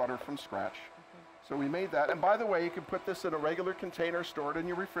make enough butter from scratch. So we made that. And by the way, you can put this in a regular container, store it in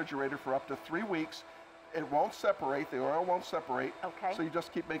your refrigerator for up to 3 weeks. It won't separate, the oil won't separate. Okay. So you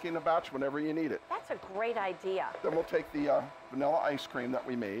just keep making a batch whenever you need it. That's a great idea. Then we'll take the vanilla ice cream that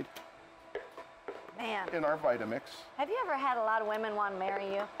we made in our Vitamix. Have you ever had a lot of women want to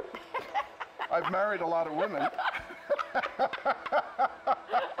marry you? I've married a lot of women.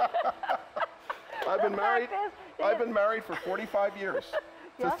 I've been married for 45 years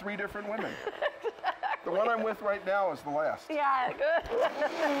to 3 different women. The one I'm with right now is the last. Yeah, good.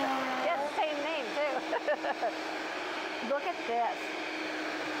 Yes, same name too. Look at this.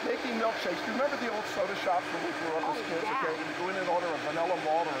 Making milkshakes. Do you remember the old soda shops when we grew up as kids? Yeah. Okay, you go in and order a vanilla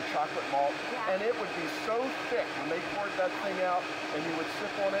malt or a chocolate malt, and it would be so thick when they poured that thing out, and you would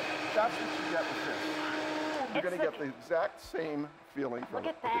sip on it. That's what you get with this. You're going to get the exact same feeling from it.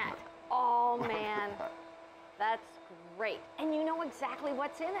 Look at that. Oh man, that's great. And you know exactly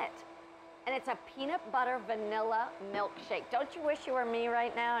what's in it. And it's a peanut butter vanilla milkshake. Don't you wish you were me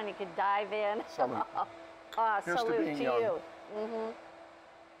right now and you could dive in? Salute. Here's to salute being to young. you.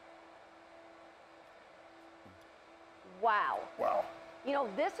 Wow. Wow. You know,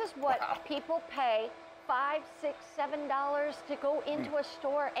 this is what people pay $5, $6, $7 to go into a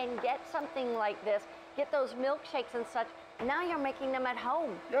store and get something like this, get those milkshakes and such. Now you're making them at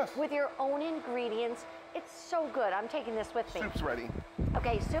home with your own ingredients. It's so good. I'm taking this with me. Soup's ready.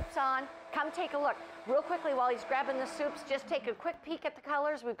 Okay, soup's on. Come take a look. Real quickly while he's grabbing the soups, just take a quick peek at the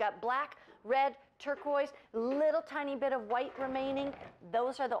colors. We've got black, red, turquoise, little tiny bit of white remaining.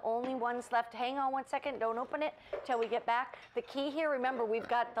 Those are the only ones left. Hang on one second. Don't open it till we get back. The key here, remember, we've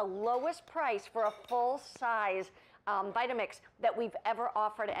got the lowest price for a full-size Vitamix that we've ever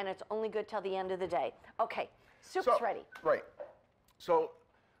offered, and it's only good till the end of the day. Okay, soup's ready. Right. So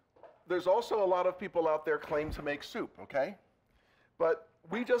there's also a lot of people out there claim to make soup, okay? But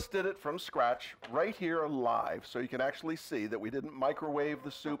we just did it from scratch right here live, so you can actually see that we didn't microwave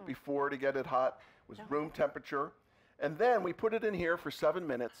the soup before to get it hot. It was room temperature. And then we put it in here for 7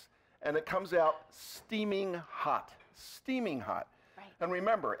 minutes, and it comes out steaming hot. Steaming hot. Right. And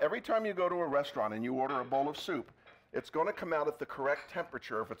remember, every time you go to a restaurant and you order a bowl of soup, it's going to come out at the correct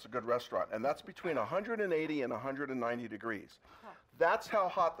temperature if it's a good restaurant, and that's between 180 and 190 degrees. That's how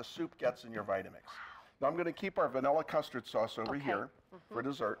hot the soup gets in your Vitamix. Now I'm going to keep our vanilla custard sauce over here for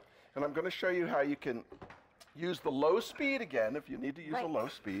dessert, and I'm going to show you how you can use the low speed again, if you need to use a low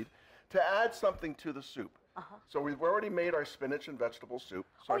speed, to add something to the soup. So we've already made our spinach and vegetable soup.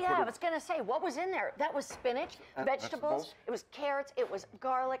 So I was going to say, what was in there? That was spinach, vegetables, it was carrots, it was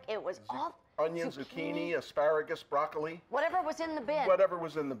garlic, it was all onion, zucchini, asparagus, broccoli. Whatever was in the bin. Whatever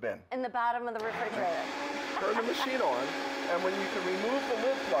was in the bin. In the bottom of the refrigerator. Turn the machine on, and when you can remove the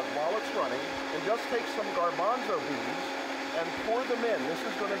lid plug while it's running, and just take some garbanzo beans and pour them in. This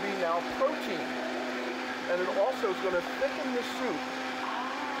is going to be now protein. And it also is going to thicken the soup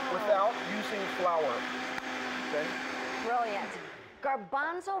without using flour. Okay? Brilliant.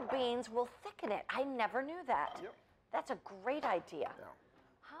 Garbanzo beans will thicken it. I never knew that. Yep. That's a great idea. Yeah.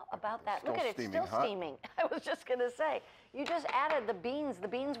 How about that? Still Look at it, steaming still hot. steaming. I was just going to say, you just added the beans. The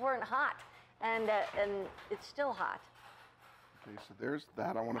beans weren't hot, and it's still hot. Okay, so there's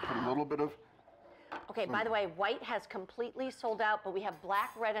that. I want to put a little bit of... Okay, by the way, white has completely sold out, but we have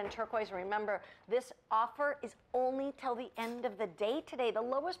black, red, and turquoise. Remember, this offer is only till the end of the day today. The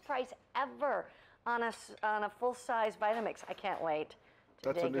lowest price ever on a full-size Vitamix. I can't wait to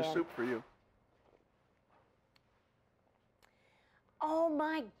That's a dig new in. soup for you. Oh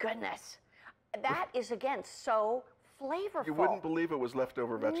my goodness. That is, again, so flavorful. You wouldn't believe it was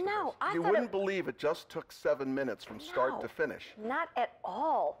leftover vegetables. No, I You thought wouldn't believe it just took 7 minutes from start No, to finish. Not at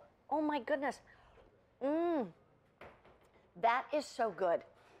all. Oh my goodness. That is so good.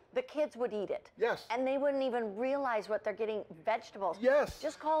 The kids would eat it. Yes. And they wouldn't even realize what they're getting, vegetables. Yes.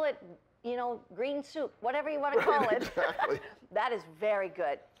 Just call it, you know, green soup, whatever you want to call it. Exactly. That is very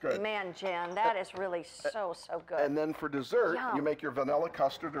good. Good. Man, Jan, that is really so good. And then for dessert, Yum. you make your vanilla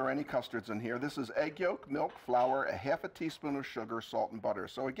custard or any custards in here. This is egg yolk, milk, flour, a half a teaspoon of sugar, salt, and butter.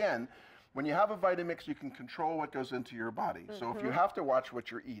 So again, when you have a Vitamix, you can control what goes into your body. So if you have to watch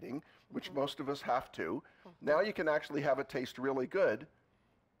what you're eating, which most of us have to, now you can actually have it taste really good,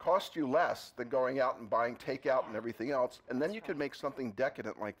 cost you less than going out and buying takeout and everything else, and then you can make something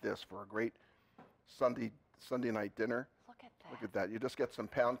decadent like this for a great Sunday night dinner. Look at that. Look at that. You just get some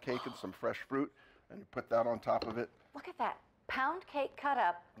pound cake and some fresh fruit, and you put that on top of it. Look at that. Pound cake cut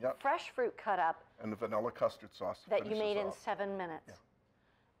up, Yep. fresh fruit cut up, And the vanilla custard sauce that you finishes made in off. 7 minutes.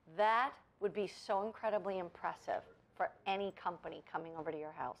 That would be so incredibly impressive for any company coming over to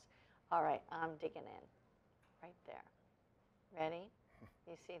your house. All right, I'm digging in. Right there. Ready?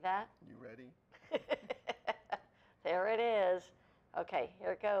 You see that? You ready? There it is. Okay,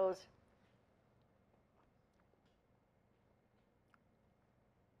 here it goes.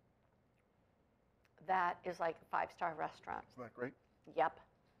 That is like a 5-star restaurant. Isn't that great? Yep.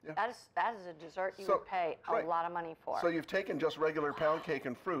 Yeah. That is a dessert you So, would pay a right. lot of money for. So you've taken just regular pound cake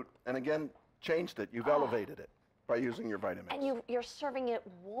and fruit, and again, changed it. You've elevated it by using your Vitamix. And you're serving it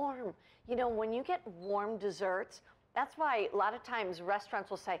warm. You know, when you get warm desserts, that's why a lot of times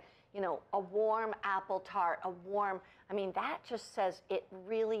restaurants will say, you know, a warm apple tart, I mean, that just says it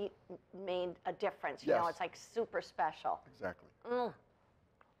really made a difference. You know, Yes. it's like super special. Exactly.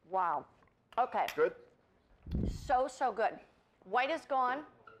 Wow. Okay. Good? So good. White is gone.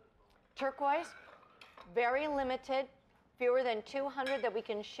 Turquoise, very limited, fewer than 200 that we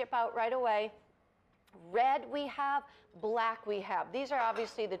can ship out right away. Red we have, black we have. These are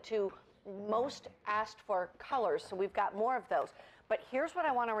obviously the two most asked for colors, so we've got more of those. But here's what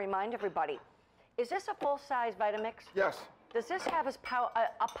I want to remind everybody. Is this a full-size Vitamix? Yes. Does this have a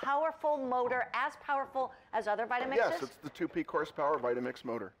powerful motor, as powerful as other Vitamixes? Yes, it's the 2 peak horsepower Vitamix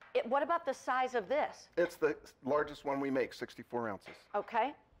motor. What about the size of this? It's the largest one we make, 64 ounces.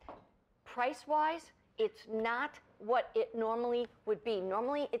 Okay. Price-wise, it's not what it normally would be.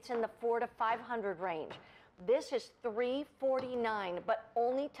 Normally, it's in the $400 to $500 range. This is $349, but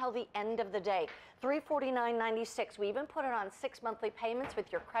only till the end of the day. $349.96. We even put it on 6 monthly payments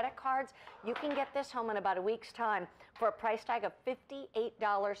with your credit cards. You can get this home in about a week's time for a price tag of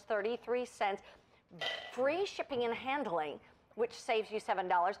 $58.33. Free shipping and handling, which saves you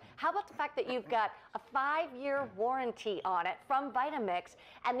 $7. How about the fact that you've got a 5-year warranty on it from Vitamix?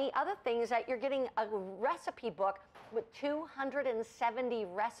 And the other thing is that you're getting a recipe book with 270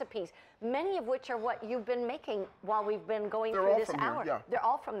 recipes, many of which are what you've been making while we've been going through this hour. Yeah. They're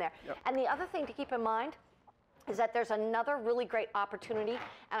all from there. Yep. And the other thing to keep in mind is that there's another really great opportunity,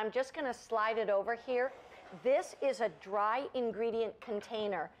 and I'm just going to slide it over here. This is a dry ingredient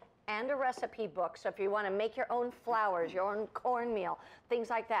container and a recipe book. So if you want to make your own flours, your own cornmeal, things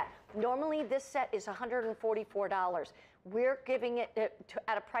like that. Normally this set is $144. We're giving it at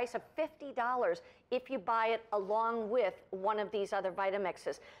a price of $50 if you buy it along with one of these other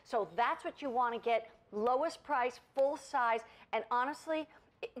Vitamixes. So that's what you want to get, lowest price, full size, and honestly,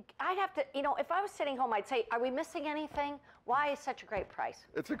 I'd have to, you know, if I was sitting home, I'd say, are we missing anything? Why is such a great price?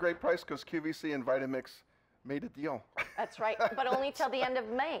 It's a great price because QVC and Vitamix made a deal. That's right, but only till the end of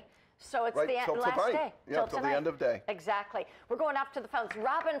May. So it's Right, the till last tonight. day. Yeah, till the end of day. Exactly. We're going off to the phones.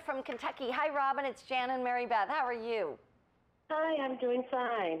 Robin from Kentucky. Hi, Robin. It's Jan and Mary Beth. How are you? Hi, I'm doing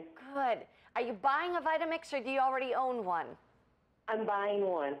fine. Good. Are you buying a Vitamix or do you already own one? I'm buying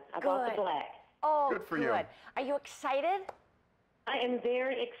one. I bought the black. Oh, Good for you. Are you excited? I am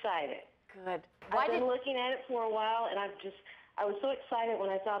very excited. Good. I've been looking at it for a while, and I was so excited when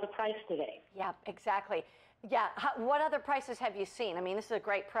I saw the price today. Yeah, exactly. Yeah. What other prices have you seen? I mean, this is a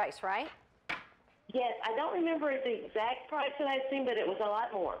great price, right? Yes, I don't remember the exact price that I'd seen, but it was a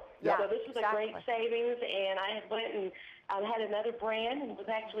lot more. Yeah, So this was a great savings, and I had went and had another brand and was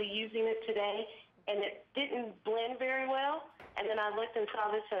actually using it today, and it didn't blend very well. And then I looked and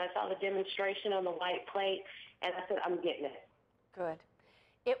saw this, and I saw the demonstration on the white plate, and I said, I'm getting it. Good.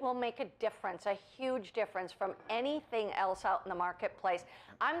 It will make a difference, a huge difference from anything else out in the marketplace.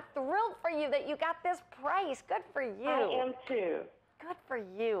 I'm thrilled for you that you got this price. Good for you. I am too. Good for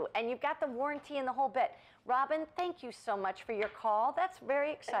you. And you've got the warranty and the whole bit. Robin, thank you so much for your call. That's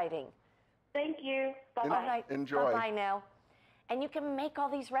very exciting. Thank you. All Bye-bye. right. Enjoy. Bye-bye now. And you can make all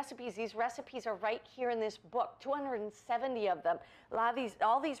these recipes. These recipes are right here in this book, 270 of them.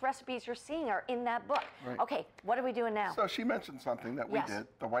 All these recipes you're seeing are in that book. Right. Okay, what are we doing now? So she mentioned something that we Yes. did,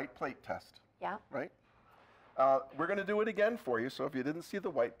 the white plate test. Yeah. Right? We're going to do it again for you. So if you didn't see the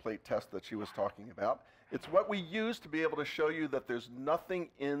white plate test that she was talking about, it's what we use to be able to show you that there's nothing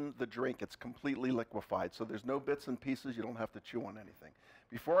in the drink. It's completely liquefied. So there's no bits and pieces. You don't have to chew on anything.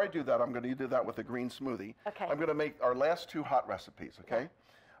 Before I do that, I'm going to do that with a green smoothie. Okay. I'm going to make our last two hot recipes, okay?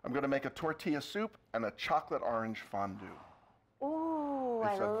 I'm going to make a tortilla soup and a chocolate orange fondue. Ooh,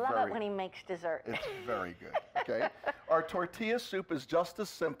 It's I a love very- it when he makes dessert. It's very good, okay? Our tortilla soup is just as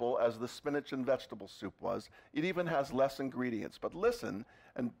simple as the spinach and vegetable soup was. It even has less ingredients. But listen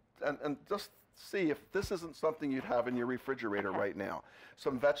and just see if this isn't something you'd have in your refrigerator right now.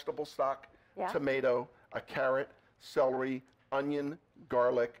 Some vegetable stock, Yeah. tomato, a carrot, celery, onion,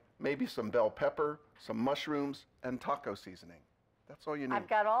 garlic, maybe some bell pepper, some mushrooms, and taco seasoning. That's all you need. I've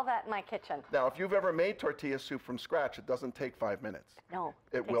got all that in my kitchen. Now, if you've ever made tortilla soup from scratch, it doesn't take 5 minutes. No,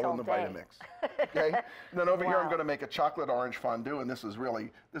 It takes will all in the day. Vitamix. Okay? And then over here, I'm Wow. going to make a chocolate orange fondue, and this is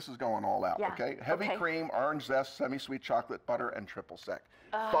going all out. Yeah, Okay? Heavy okay. cream, orange zest, semi-sweet chocolate, butter, and triple sec.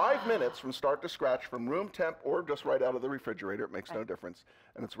 5 minutes from start to scratch, from room temp or just right out of the refrigerator. It makes no difference,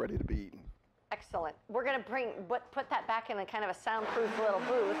 and it's ready to be eaten. Excellent. We're going to put that back in a kind of a soundproof little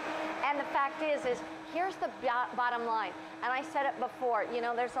booth. And the fact is here's the bottom line. And I said it before, you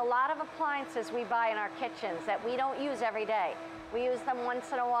know, there's a lot of appliances we buy in our kitchens that we don't use every day. We use them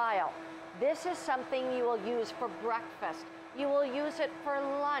once in a while. This is something you will use for breakfast. You will use it for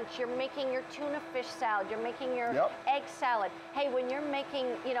lunch. You're making your tuna fish salad. You're making your Yep. egg salad. Hey, when you're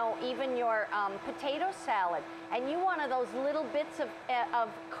making, you know, even your potato salad, and you want those little bits of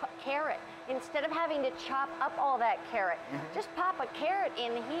carrot, instead of having to chop up all that carrot, just pop a carrot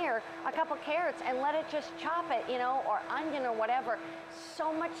in here, a couple carrots, and let it just chop it, you know, or onion or whatever.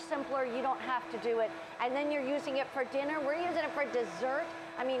 So much simpler. You don't have to do it. And then you're using it for dinner. We're using it for dessert.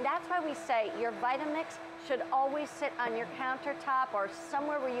 I mean, that's why we say your Vitamix should always sit on your countertop or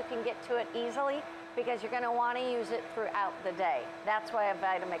somewhere where you can get to it easily, because you're going to want to use it throughout the day. That's why a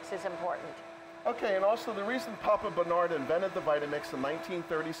Vitamix is important. Okay, and also the reason Papa Bernard invented the Vitamix in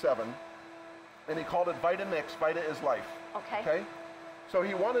 1937, and he called it Vitamix, Vita is life. Okay. So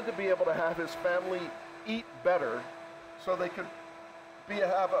he wanted to be able to have his family eat better so they could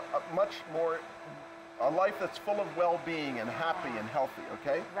have a much more, a life that's full of well-being and happy and healthy,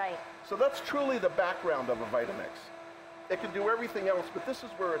 okay? Right. So that's truly the background of a Vitamix. It can do everything else, but this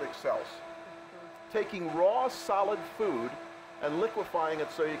is where it excels. Taking raw, solid food and liquefying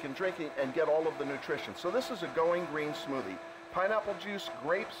it so you can drink it and get all of the nutrition. So this is a going green smoothie. Pineapple juice,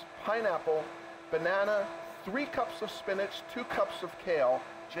 grapes, pineapple, banana, 3 cups of spinach, 2 cups of kale,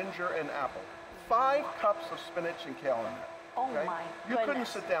 ginger, and apple. 5 cups of spinach and kale in there. Oh okay? my You couldn't goodness.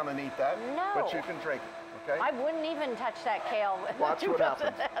 sit down and eat that, No. but you can drink it, okay? I wouldn't even touch that kale. Watch what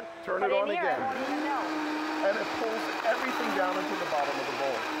happens. Turn But it in on here, again. I won't even know. And it pulls everything down into the bottom of the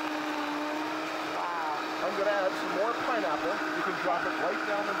bowl. Wow. I'm going to add some more pineapple. You can drop it right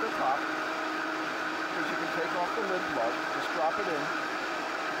down at the top, because you can take off the lid plug. Just drop it in.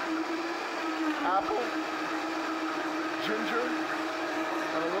 Apple, ginger,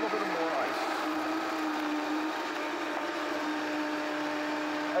 and a little bit of more ice.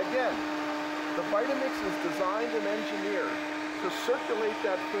 Again, the Vitamix is designed and engineered to circulate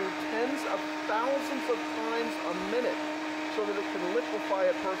that food tens of thousands of times a minute so that it can liquefy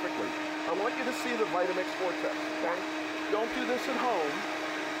it perfectly. I want you to see the Vitamix Vortex, okay? Don't do this at home.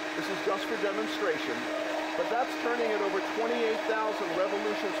 This is just for demonstration. But that's turning at over 28,000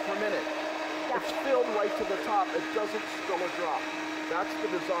 revolutions per minute. It's filled right to the top. It doesn't spill a drop. That's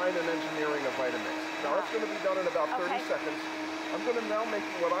the design and engineering of Vitamix. Now, it's going to be done in about 30 seconds. I'm going to now make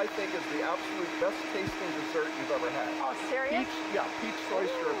what I think is the absolute best tasting dessert you've ever had. Oh, serious? Peach soy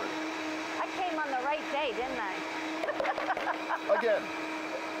sherbet. I came on the right day, didn't I? Again,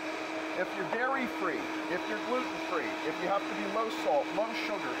 if you're dairy-free, if you're gluten-free, if you have to be low salt, low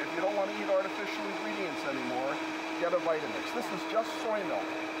sugar, if you don't want to eat artificial ingredients anymore, get a Vitamix. This is just soy milk.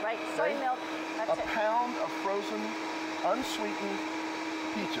 Right, soy milk. That's A it. pound of frozen, unsweetened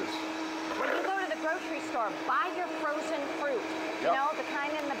peaches. When you go to the grocery store, buy your frozen fruit. You Yep. know, the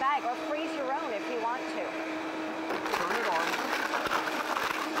kind in the bag, or freeze your own if you want to. Turn it on.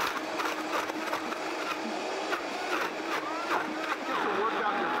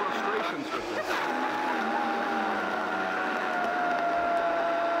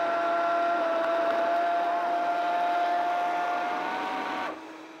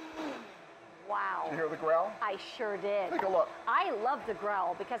 I sure did. Take a look. I love the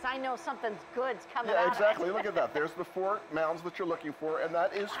growl because I know something's good's coming Yeah, out exactly. of it. Look at that. There's the 4 mounds that you're looking for, and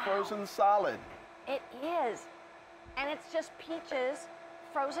that is frozen solid. It is. And it's just peaches,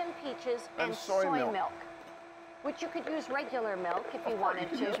 frozen peaches, and soy milk. Which you could use regular milk if you Of course, wanted you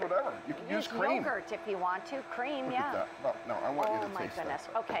can to. use whatever. You can use cream. Yogurt if you want to. Cream, Look yeah. at that. No, I want you to Oh my taste goodness.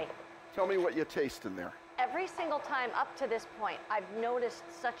 that. Okay. Tell me what you taste in there. Every single time up to this point, I've noticed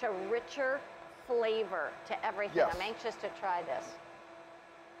such a richer flavor to everything. Yes. I'm anxious to try this.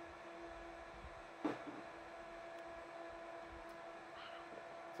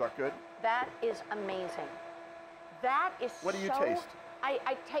 Is that good? That is amazing. That is What do you so, taste?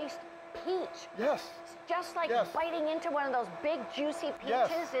 I taste peach. Yes. It's just like Yes. biting into one of those big juicy peaches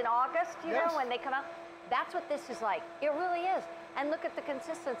Yes. in August, you Yes. know, when they come out. That's what this is like. It really is. And look at the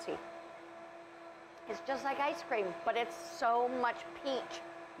consistency. It's just like ice cream, but it's so much peach.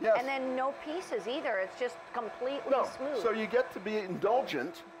 Yes. And then no pieces either. It's just completely No, smooth. so you get to be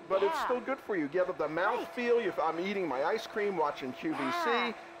indulgent, but it's Yeah. still good for you. You get the mouth Right. feel. I'm eating my ice cream, watching QVC,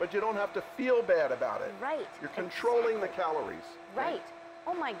 Yeah. but you don't have to feel bad about it. Right. You're controlling the Exactly. calories. Right.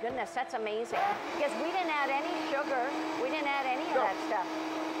 Oh my goodness, that's amazing. Because we didn't add any sugar. We didn't add any of No. that stuff.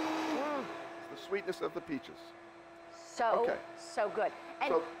 The sweetness of the peaches. So, Okay. so good.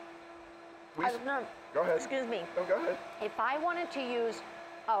 And So we, I was gonna, go ahead. excuse me. No, go ahead. If I wanted to use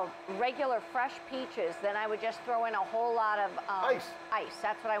regular fresh peaches, then I would just throw in a whole lot of Ice. Ice.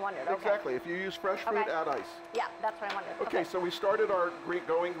 That's what I wondered. Okay. Exactly. If you use fresh fruit, Okay. add ice. Yeah, that's what I wondered. Okay, so we started our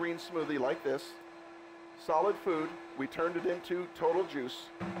going green smoothie like this. Solid food. We turned it into total juice.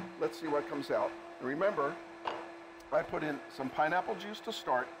 Let's see what comes out. And remember, I put in some pineapple juice to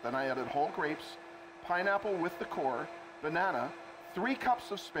start. Then I added whole grapes, pineapple with the core, banana, 3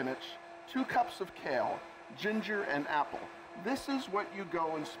 cups of spinach, 2 cups of kale, ginger, and apple. This is what you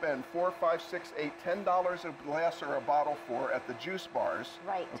go and spend $4, $5, $6, $8, $10 a glass or a bottle for at the juice bars.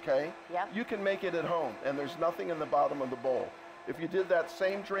 Right. Okay? Yep. You can make it at home, and there's nothing in the bottom of the bowl. If you did that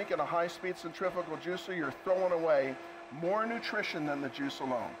same drink in a high-speed centrifugal juicer, you're throwing away more nutrition than the juice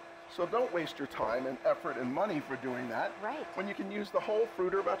alone. So don't waste your time and effort and money for doing that. Right. When you can use the whole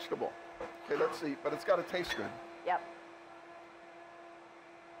fruit or vegetable. Okay, let's see, but it's got to taste good. Yep.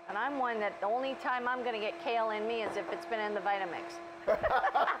 And I'm one that the only time I'm going to get kale in me is if it's been in the Vitamix.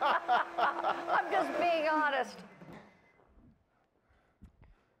 I'm just being honest.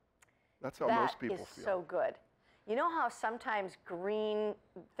 That's how most people That is feel. so good. You know how sometimes green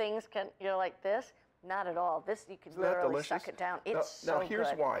things can, you're like this? Not at all. This, you can Isn't that literally delicious? suck it down. It's Now, so now here's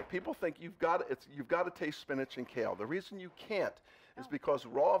good. why. People think you've got to taste spinach and kale. The reason you can't is because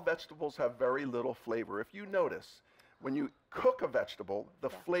raw vegetables have very little flavor. If you notice, when you cook a vegetable, the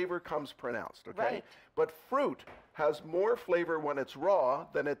flavor comes pronounced, okay? Right. But fruit has more flavor when it's raw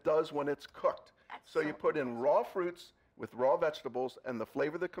than it does when it's cooked. That's So so you put in raw fruits with raw vegetables, and the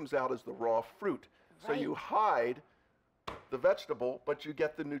flavor that comes out is the raw fruit. So you hide the vegetable, but you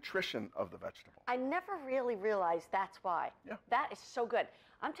get the nutrition of the vegetable. I never really realized that's why. Yeah. That is so good.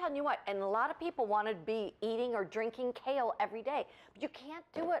 I'm telling you what, and a lot of people want to be eating or drinking kale every day, but you can't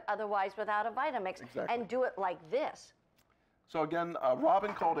do it otherwise without a Vitamix. Exactly. And do it like this. So again,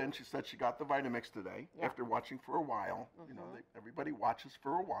 Robin called in. She said she got the Vitamix today after watching for a while. You know, everybody watches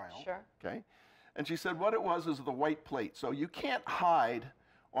for a while. Sure. Okay. And she said what it was is the white plate. So you can't hide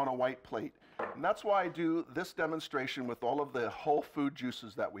on a white plate. And that's why I do this demonstration with all of the whole food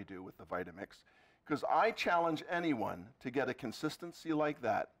juices that we do with the Vitamix. Because I challenge anyone to get a consistency like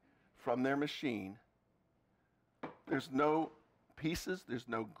that from their machine. There's no pieces, there's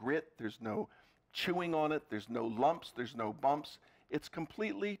no grit, there's no chewing on it, there's no lumps, there's no bumps. It's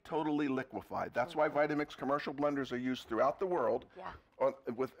completely, totally liquefied. That's why Vitamix commercial blenders are used throughout the world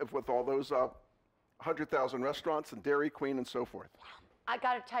with all those 100,000 restaurants and Dairy Queen and so forth. I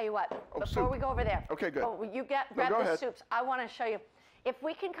got to tell you what, before soup. we go over there. Okay, good. Oh, you grab go the ahead. soups. I want to show you. If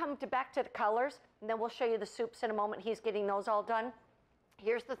we can come back to the colors, and then we'll show you the soups in a moment. He's getting those all done.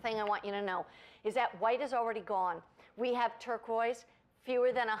 Here's the thing I want you to know, is that white is already gone. We have turquoise,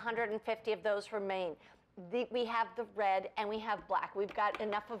 fewer than 150 of those remain. We have the red and we have black. We've got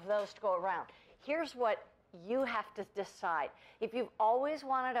enough of those to go around. Here's what you have to decide. If you've always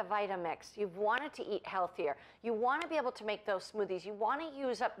wanted a Vitamix, you've wanted to eat healthier, you want to be able to make those smoothies, you want to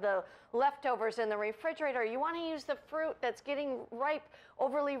use up the leftovers in the refrigerator, you want to use the fruit that's getting ripe,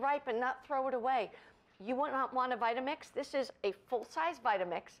 overly ripe, and not throw it away. You not want a Vitamix? This is a full-size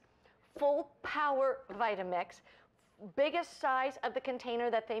Vitamix, full power Vitamix, biggest size of the container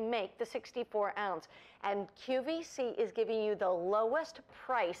that they make, the 64 ounce. And QVC is giving you the lowest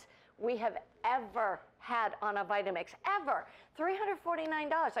price we have ever had on a Vitamix, ever.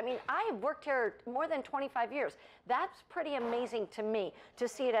 $349. I mean, I have worked here more than 25 years. That's pretty amazing to me to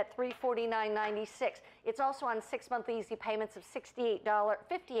see it at $349.96. It's also on 6 monthly easy payments of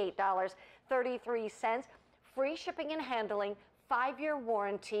 $58.33. Free shipping and handling, 5-year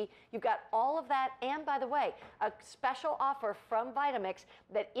warranty. You've got all of that. And by the way, a special offer from Vitamix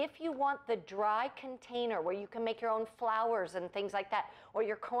that if you want the dry container where you can make your own flours and things like that, or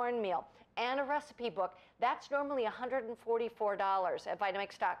your cornmeal, and a recipe book, that's normally $144 at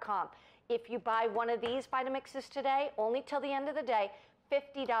Vitamix.com. If you buy one of these Vitamixes today, only till the end of the day,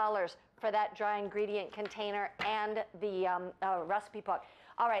 $50 for that dry ingredient container and the recipe book.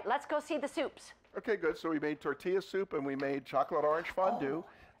 All right, let's go see the soups. Okay, good. So we made tortilla soup and we made chocolate orange fondue.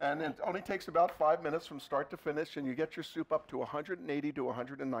 And it only takes about 5 minutes from start to finish, and you get your soup up to 180 to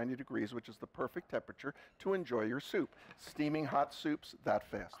 190 degrees, which is the perfect temperature to enjoy your soup. Steaming hot soups that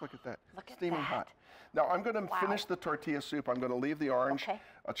fast. Look at that. Look at Steaming that. hot. Now I'm going to finish the tortilla soup. I'm going to leave the orange,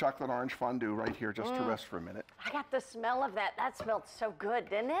 chocolate orange fondue right here just to rest for a minute. I got the smell of that. That smelled so good,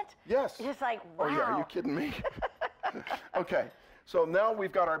 didn't it? Yes. It's like, wow. Oh yeah, are you kidding me? Okay. So now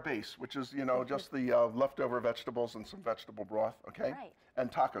we've got our base, which is, you know, just the leftover vegetables and some vegetable broth, okay? Right.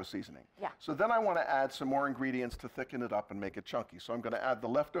 And taco seasoning. Yeah. So then I want to add some more ingredients to thicken it up and make it chunky. So I'm going to add the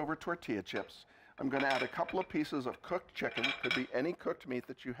leftover tortilla chips. I'm going to add a couple of pieces of cooked chicken, could be any cooked meat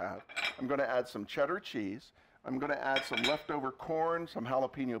that you have. I'm going to add some cheddar cheese. I'm going to add some leftover corn, some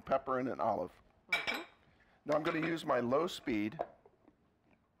jalapeno pepper, and an olive. Now I'm going to use my low speed.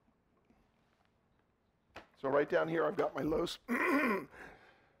 So right down here, I've got my low,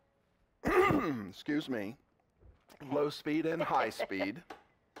 excuse me, low speed and high speed.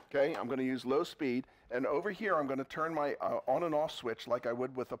 Okay, I'm going to use low speed. And over here, I'm going to turn my on and off switch like I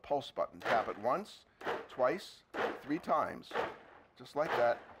would with a pulse button. Tap it once, twice, 3 times, just like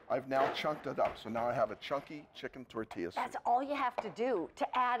that. I've now chunked it up. So now I have a chunky chicken tortilla soup. That's all you have to do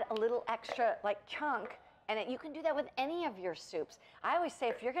to add a little extra, like, chunk. And you can do that with any of your soups. I always say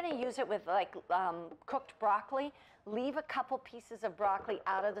if you're going to use it with like cooked broccoli, leave a couple pieces of broccoli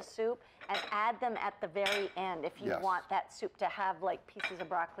out of the soup and add them at the very end if you want that soup to have like pieces of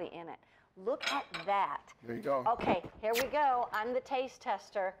broccoli in it. Look at that. There you go. Okay, here we go. I'm the taste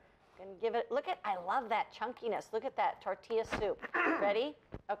tester. Gonna give it, look at, I love that chunkiness. Look at that tortilla soup. Ready?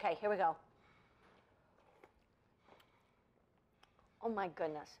 Okay, here we go. Oh my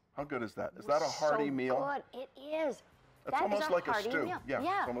goodness. How good is that? Is that a hearty meal? Good. It is. It's almost like a stew. Meal. Yeah,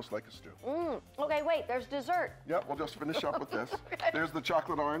 it's almost like a stew. Okay, wait, there's dessert. Yep, we'll just finish up with this. There's the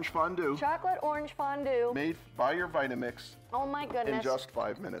chocolate orange fondue. Chocolate orange fondue. Made by your Vitamix. Oh my goodness. In just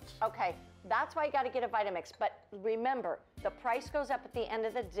 5 minutes. Okay, that's why you got to get a Vitamix. But remember, the price goes up at the end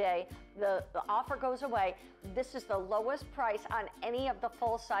of the day. The offer goes away. This is the lowest price on any of the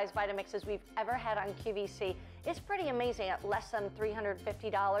full-size Vitamixes we've ever had on QVC. It's pretty amazing at less than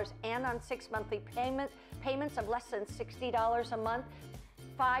 $350 and on 6 monthly payments of less than $60 a month.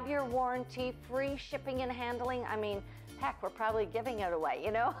 5-year warranty, free shipping and handling. I mean, heck, we're probably giving it away,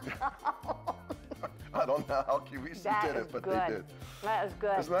 you know? I don't know how QVC did it, but they did. That is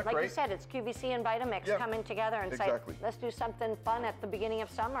good. Isn't that like great? you said, it's QVC and Vitamix coming together and say, let's do something fun at the beginning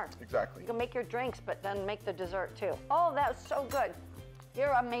of summer. Exactly. You can make your drinks, but then make the dessert too. Oh, that was so good.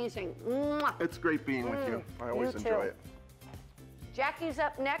 You're amazing. Mwah. It's great being with you. I always enjoy it. Jackie's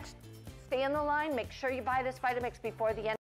up next. Stay in the line. Make sure you buy this Vitamix before the end.